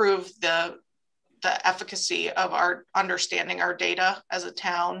improve the efficacy of our understanding our data as a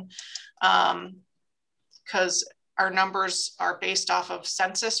town, because our numbers are based off of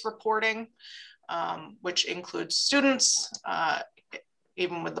census reporting, which includes students,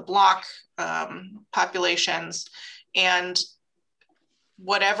 even with the block populations, and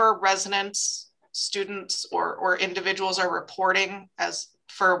whatever residents, students, or individuals are reporting as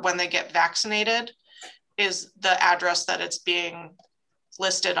for when they get vaccinated is the address that it's being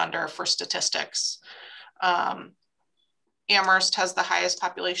listed under for statistics. Amherst has the highest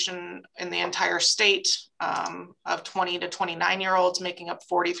population in the entire state of 20 to 29-year-olds, making up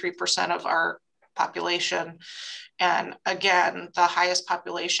 43% of our population. And again, the highest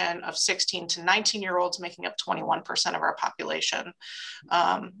population of 16 to 19-year-olds, making up 21% of our population.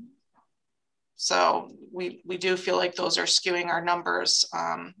 So we do feel like those are skewing our numbers,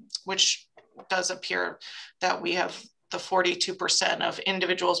 which does appear that we have the 42% of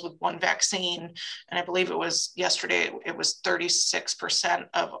individuals with 1 vaccine. And I believe it was yesterday, it was 36%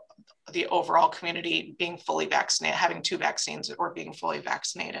 of the overall community being fully vaccinated, having 2 vaccines or being fully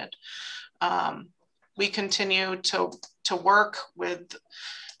vaccinated. We continue to work with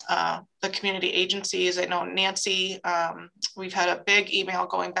the community agencies. I know Nancy, we've had a big email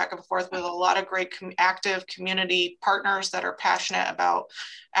going back and forth with a lot of great active community partners that are passionate about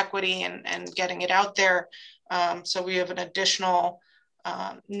equity and getting it out there. So we have an additional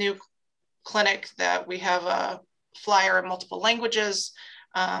new clinic that we have a flyer in multiple languages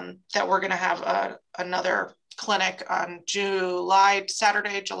that we're going to have another clinic on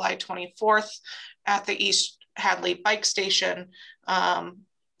Saturday, July 24th at the East Hadley Bike Station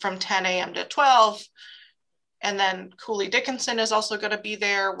from 10 a.m. to 12. And then Cooley Dickinson is also going to be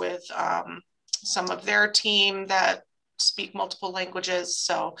there with some of their team that speak multiple languages.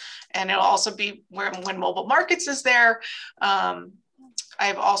 So, and it'll also be when Mobile Markets is there.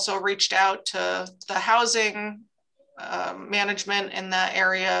 I've also reached out to the housing management in that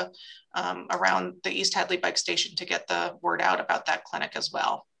area around the East Hadley Bike Station to get the word out about that clinic as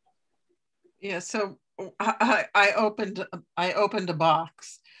well. Yeah, so I opened a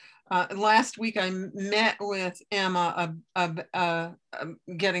box. Last week I met with Emma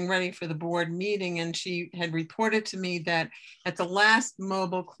getting ready for the board meeting, and she had reported to me that at the last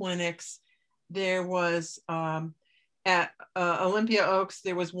mobile clinics, there was at Olympia Oaks,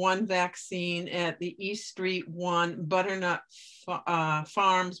 there was 1 vaccine, at the East Street 1, Butternut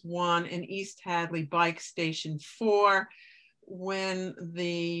Farms 1, and East Hadley Bike Station 4. when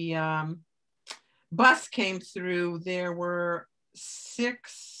the bus came through, there were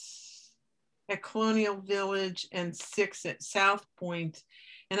 6 at Colonial Village and 6 at South Point.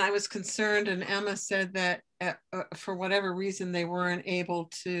 And I was concerned, and Emma said that for whatever reason, they weren't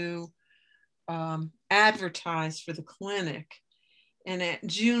able to advertise for the clinic. And at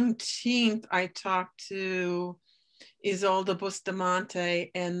Juneteenth, I talked to Isolde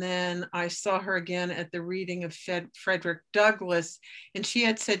Bustamante, and then I saw her again at the reading of Frederick Douglass, and she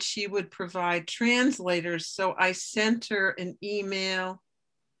had said she would provide translators. So I sent her an email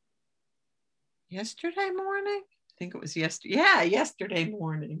yesterday morning. I think it was yesterday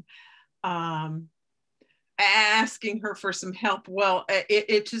morning, asking her for some help. Well,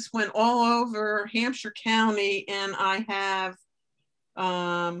 it just went all over Hampshire County, and I have,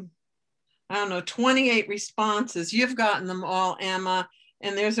 I don't know, 28 responses. You've gotten them all, Emma.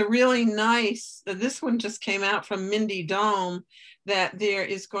 And there's a really nice, this one just came out from Mindy Dome, that there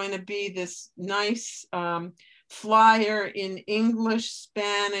is going to be this nice flyer in English,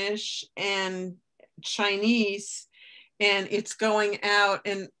 Spanish, and Chinese. And it's going out,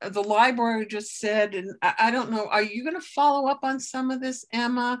 and the library just said, and I don't know, are you going to follow up on some of this,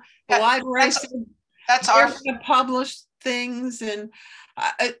 Emma? The library said that's they're our going to publish things, and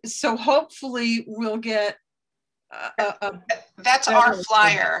so hopefully we'll get that's our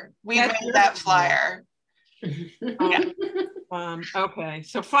flyer. We made that flyer. Okay,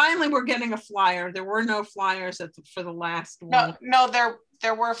 so finally we're getting a flyer. There were no flyers for the last one. No,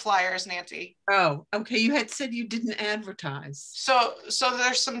 there were flyers, Nancy. Oh, okay. You had said you didn't advertise. So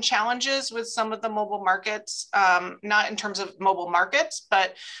there's some challenges with some of the mobile markets, not in terms of mobile markets,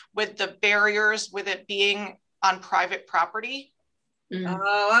 but with the barriers with it being on private property.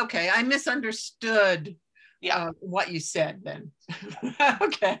 Oh, okay. I misunderstood what you said then.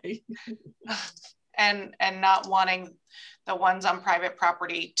 Okay. And not wanting the ones on private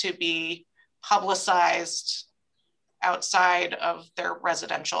property to be publicized outside of their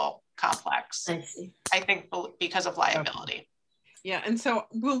residential complex. I see. I think because of liability. Okay. Yeah, and so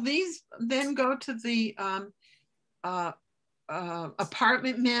will these then go to the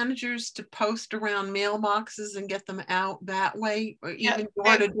apartment managers to post around mailboxes and get them out that way, or even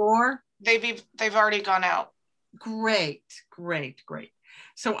door to door? They've already gone out. Great.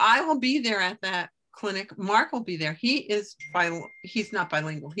 So I will be there at that clinic. Mark will be there. He's not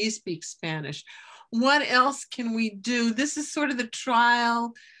bilingual. He speaks Spanish. What else can we do? This is sort of the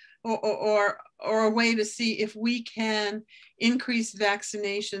trial or a way to see if we can increase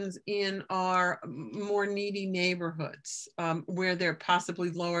vaccinations in our more needy neighborhoods where there are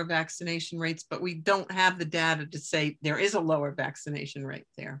possibly lower vaccination rates, but we don't have the data to say there is a lower vaccination rate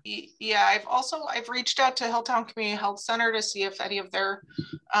there. Yeah, I've reached out to Hilltown Community Health Center to see if any of their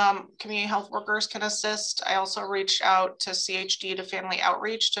community health workers can assist. I also reached out to CHD, to Family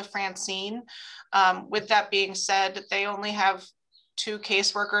Outreach, to Francine. With that being said, they only have 2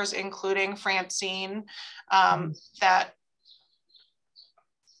 caseworkers, including Francine, that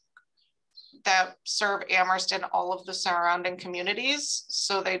serve Amherst and all of the surrounding communities.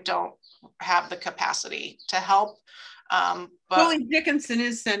 So they don't have the capacity to help. But Willie Dickinson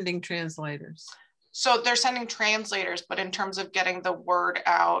is sending translators. So they're sending translators, but in terms of getting the word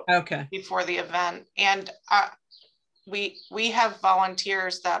out before the event. And we have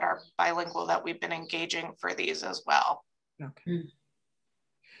volunteers that are bilingual that we've been engaging for these as well. Okay.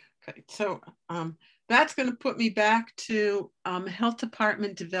 Okay, so that's going to put me back to health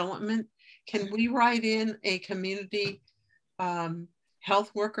department development. Can we write in a community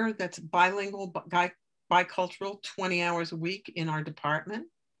health worker that's bilingual, bicultural, 20 hours a week in our department?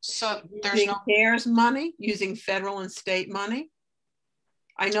 So there's using CARES money, using federal and state money.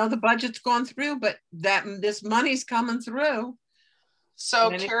 I know the budget's gone through, but this money's coming through. So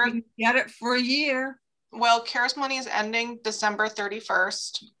CARES, get it for a year. Well, CARES money is ending December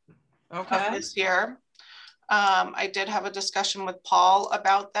 31st of this year. I did have a discussion with Paul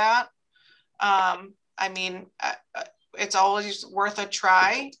about that. I mean, it's always worth a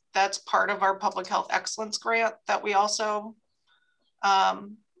try. That's part of our public health excellence grant that we also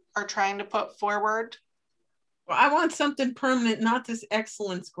are trying to put forward. Well, I want something permanent, not this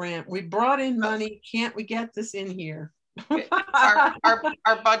excellence grant. We brought in money. Can't we get this in here? our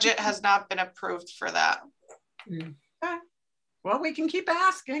budget has not been approved for that. Okay. Well, we can keep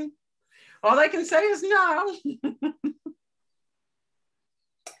asking. All they can say is no.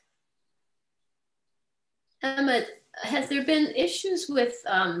 Emma, has there been issues with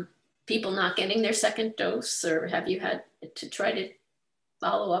people not getting their second dose, or have you had to try to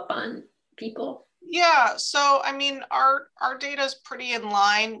follow up on people? Yeah, so I mean, our data is pretty in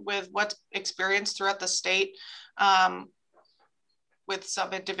line with what's experienced throughout the state. with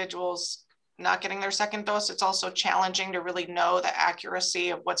some individuals not getting their second dose, it's also challenging to really know the accuracy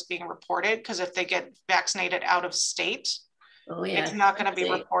of what's being reported, because if they get vaccinated out of state, it's not going to be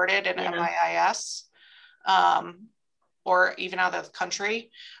reported in MIIS. Or even out of the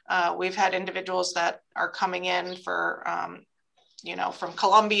country. We've had individuals that are coming in for, from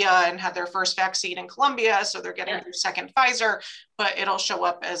Colombia and had their first vaccine in Colombia, so they're getting their second Pfizer, but it'll show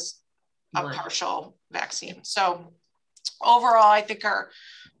up as a partial vaccine. So overall, I think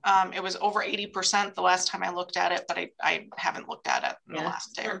it was over 80% the last time I looked at it, but I haven't looked at it in the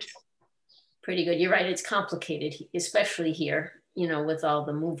last day or two. Pretty good. You're right. It's complicated, especially here, with all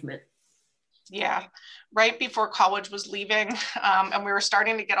the movement. Yeah, right before college was leaving, and we were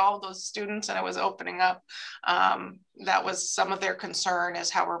starting to get all of those students and it was opening up. That was some of their concern, is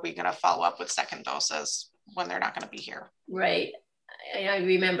how are we going to follow up with second doses when they're not going to be here? Right. I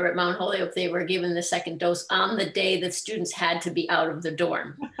remember at Mount Holyoke, they were given the second dose on the day that students had to be out of the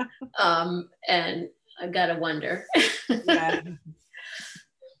dorm. And I gotta wonder. Yeah.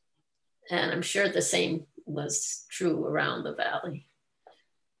 And I'm sure the same was true around the valley.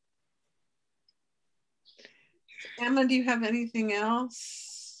 Emma, do you have anything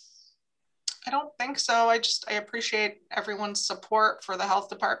else? I don't think so. I appreciate everyone's support for the health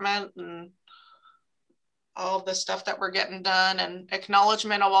department and all of the stuff that we're getting done, and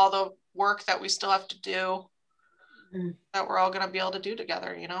acknowledgement of all the work that we still have to do, that we're all going to be able to do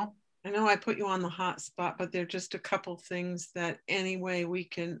together, I know I put you on the hot spot, but there are just a couple things that any way we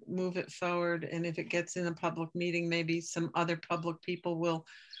can move it forward. And if it gets in a public meeting, maybe some other public people will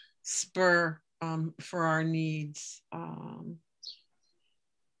spur for our needs.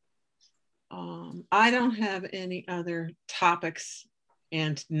 I don't have any other topics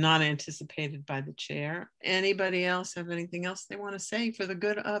and not anticipated by the chair. Anybody else have anything else they want to say for the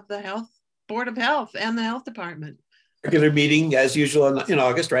good of the Health Board of Health and the Health Department? Regular meeting as usual in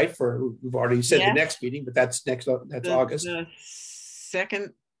August, right? We've already said the next meeting, but that's August. The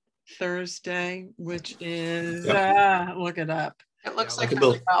second Thursday, which is, look it up. It looks like the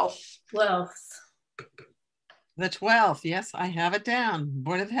 12th. 12th. The 12th, yes, I have it down,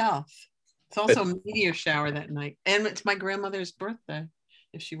 Board of Health. It's also a meteor shower that night. And it's my grandmother's birthday,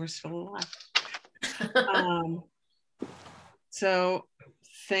 if she were still alive. So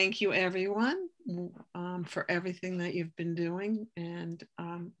thank you, everyone, for everything that you've been doing. And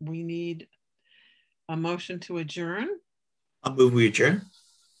we need a motion to adjourn. I'll move we adjourn.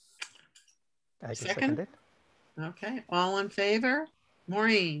 I second it. Okay, all in favor?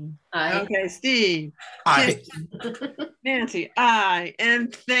 Maureen? Aye. Okay, Steve? Aye. Nancy? Aye.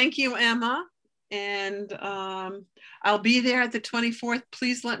 And thank you, Emma. And I'll be there at the 24th.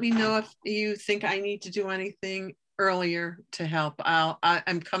 Please let me know if you think I need to do anything earlier to help.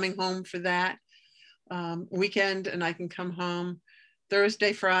 I'm coming home for that weekend, and I can come home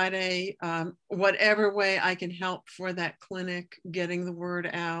Thursday, Friday, whatever way I can help for that clinic, getting the word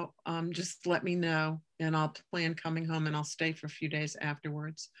out, just let me know, and I'll plan coming home, and I'll stay for a few days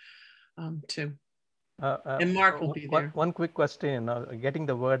afterwards too. And Mark will be there. One quick question, getting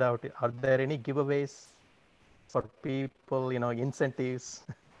the word out, are there any giveaways for people, incentives?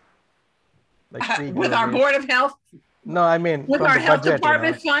 Like free with our Board of Health? No, I mean, with our Health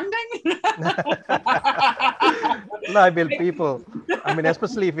Department funding? No, I mean, people,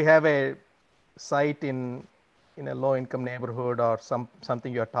 especially if you have a site in a low income neighborhood or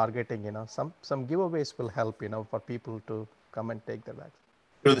something you're targeting, some giveaways will help, for people to come and take the vaccine.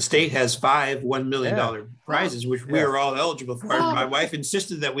 The state has 5 $1 million prizes, which we are all eligible for. My wife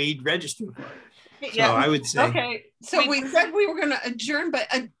insisted that we register for it. So I would say. Okay, so we said we were going to adjourn, but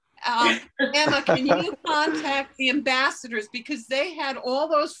Emma, can you contact the ambassadors, because they had all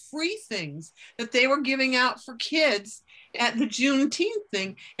those free things that they were giving out for kids at the Juneteenth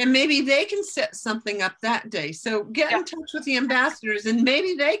thing, and maybe they can set something up that day. So get in touch with the ambassadors, and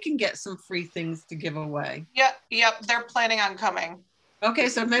maybe they can get some free things to give away. Yep, they're planning on coming. Okay,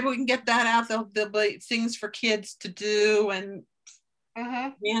 so maybe we can get that out. There'll be things for kids to do and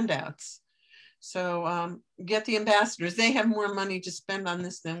handouts. So get the ambassadors. They have more money to spend on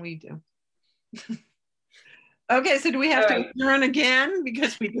this than we do. Okay, so do we have to adjourn again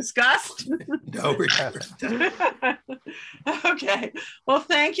because we discussed? No, we're done. Okay, well,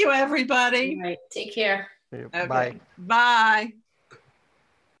 thank you, everybody. All right, take care. Okay. Bye. Bye.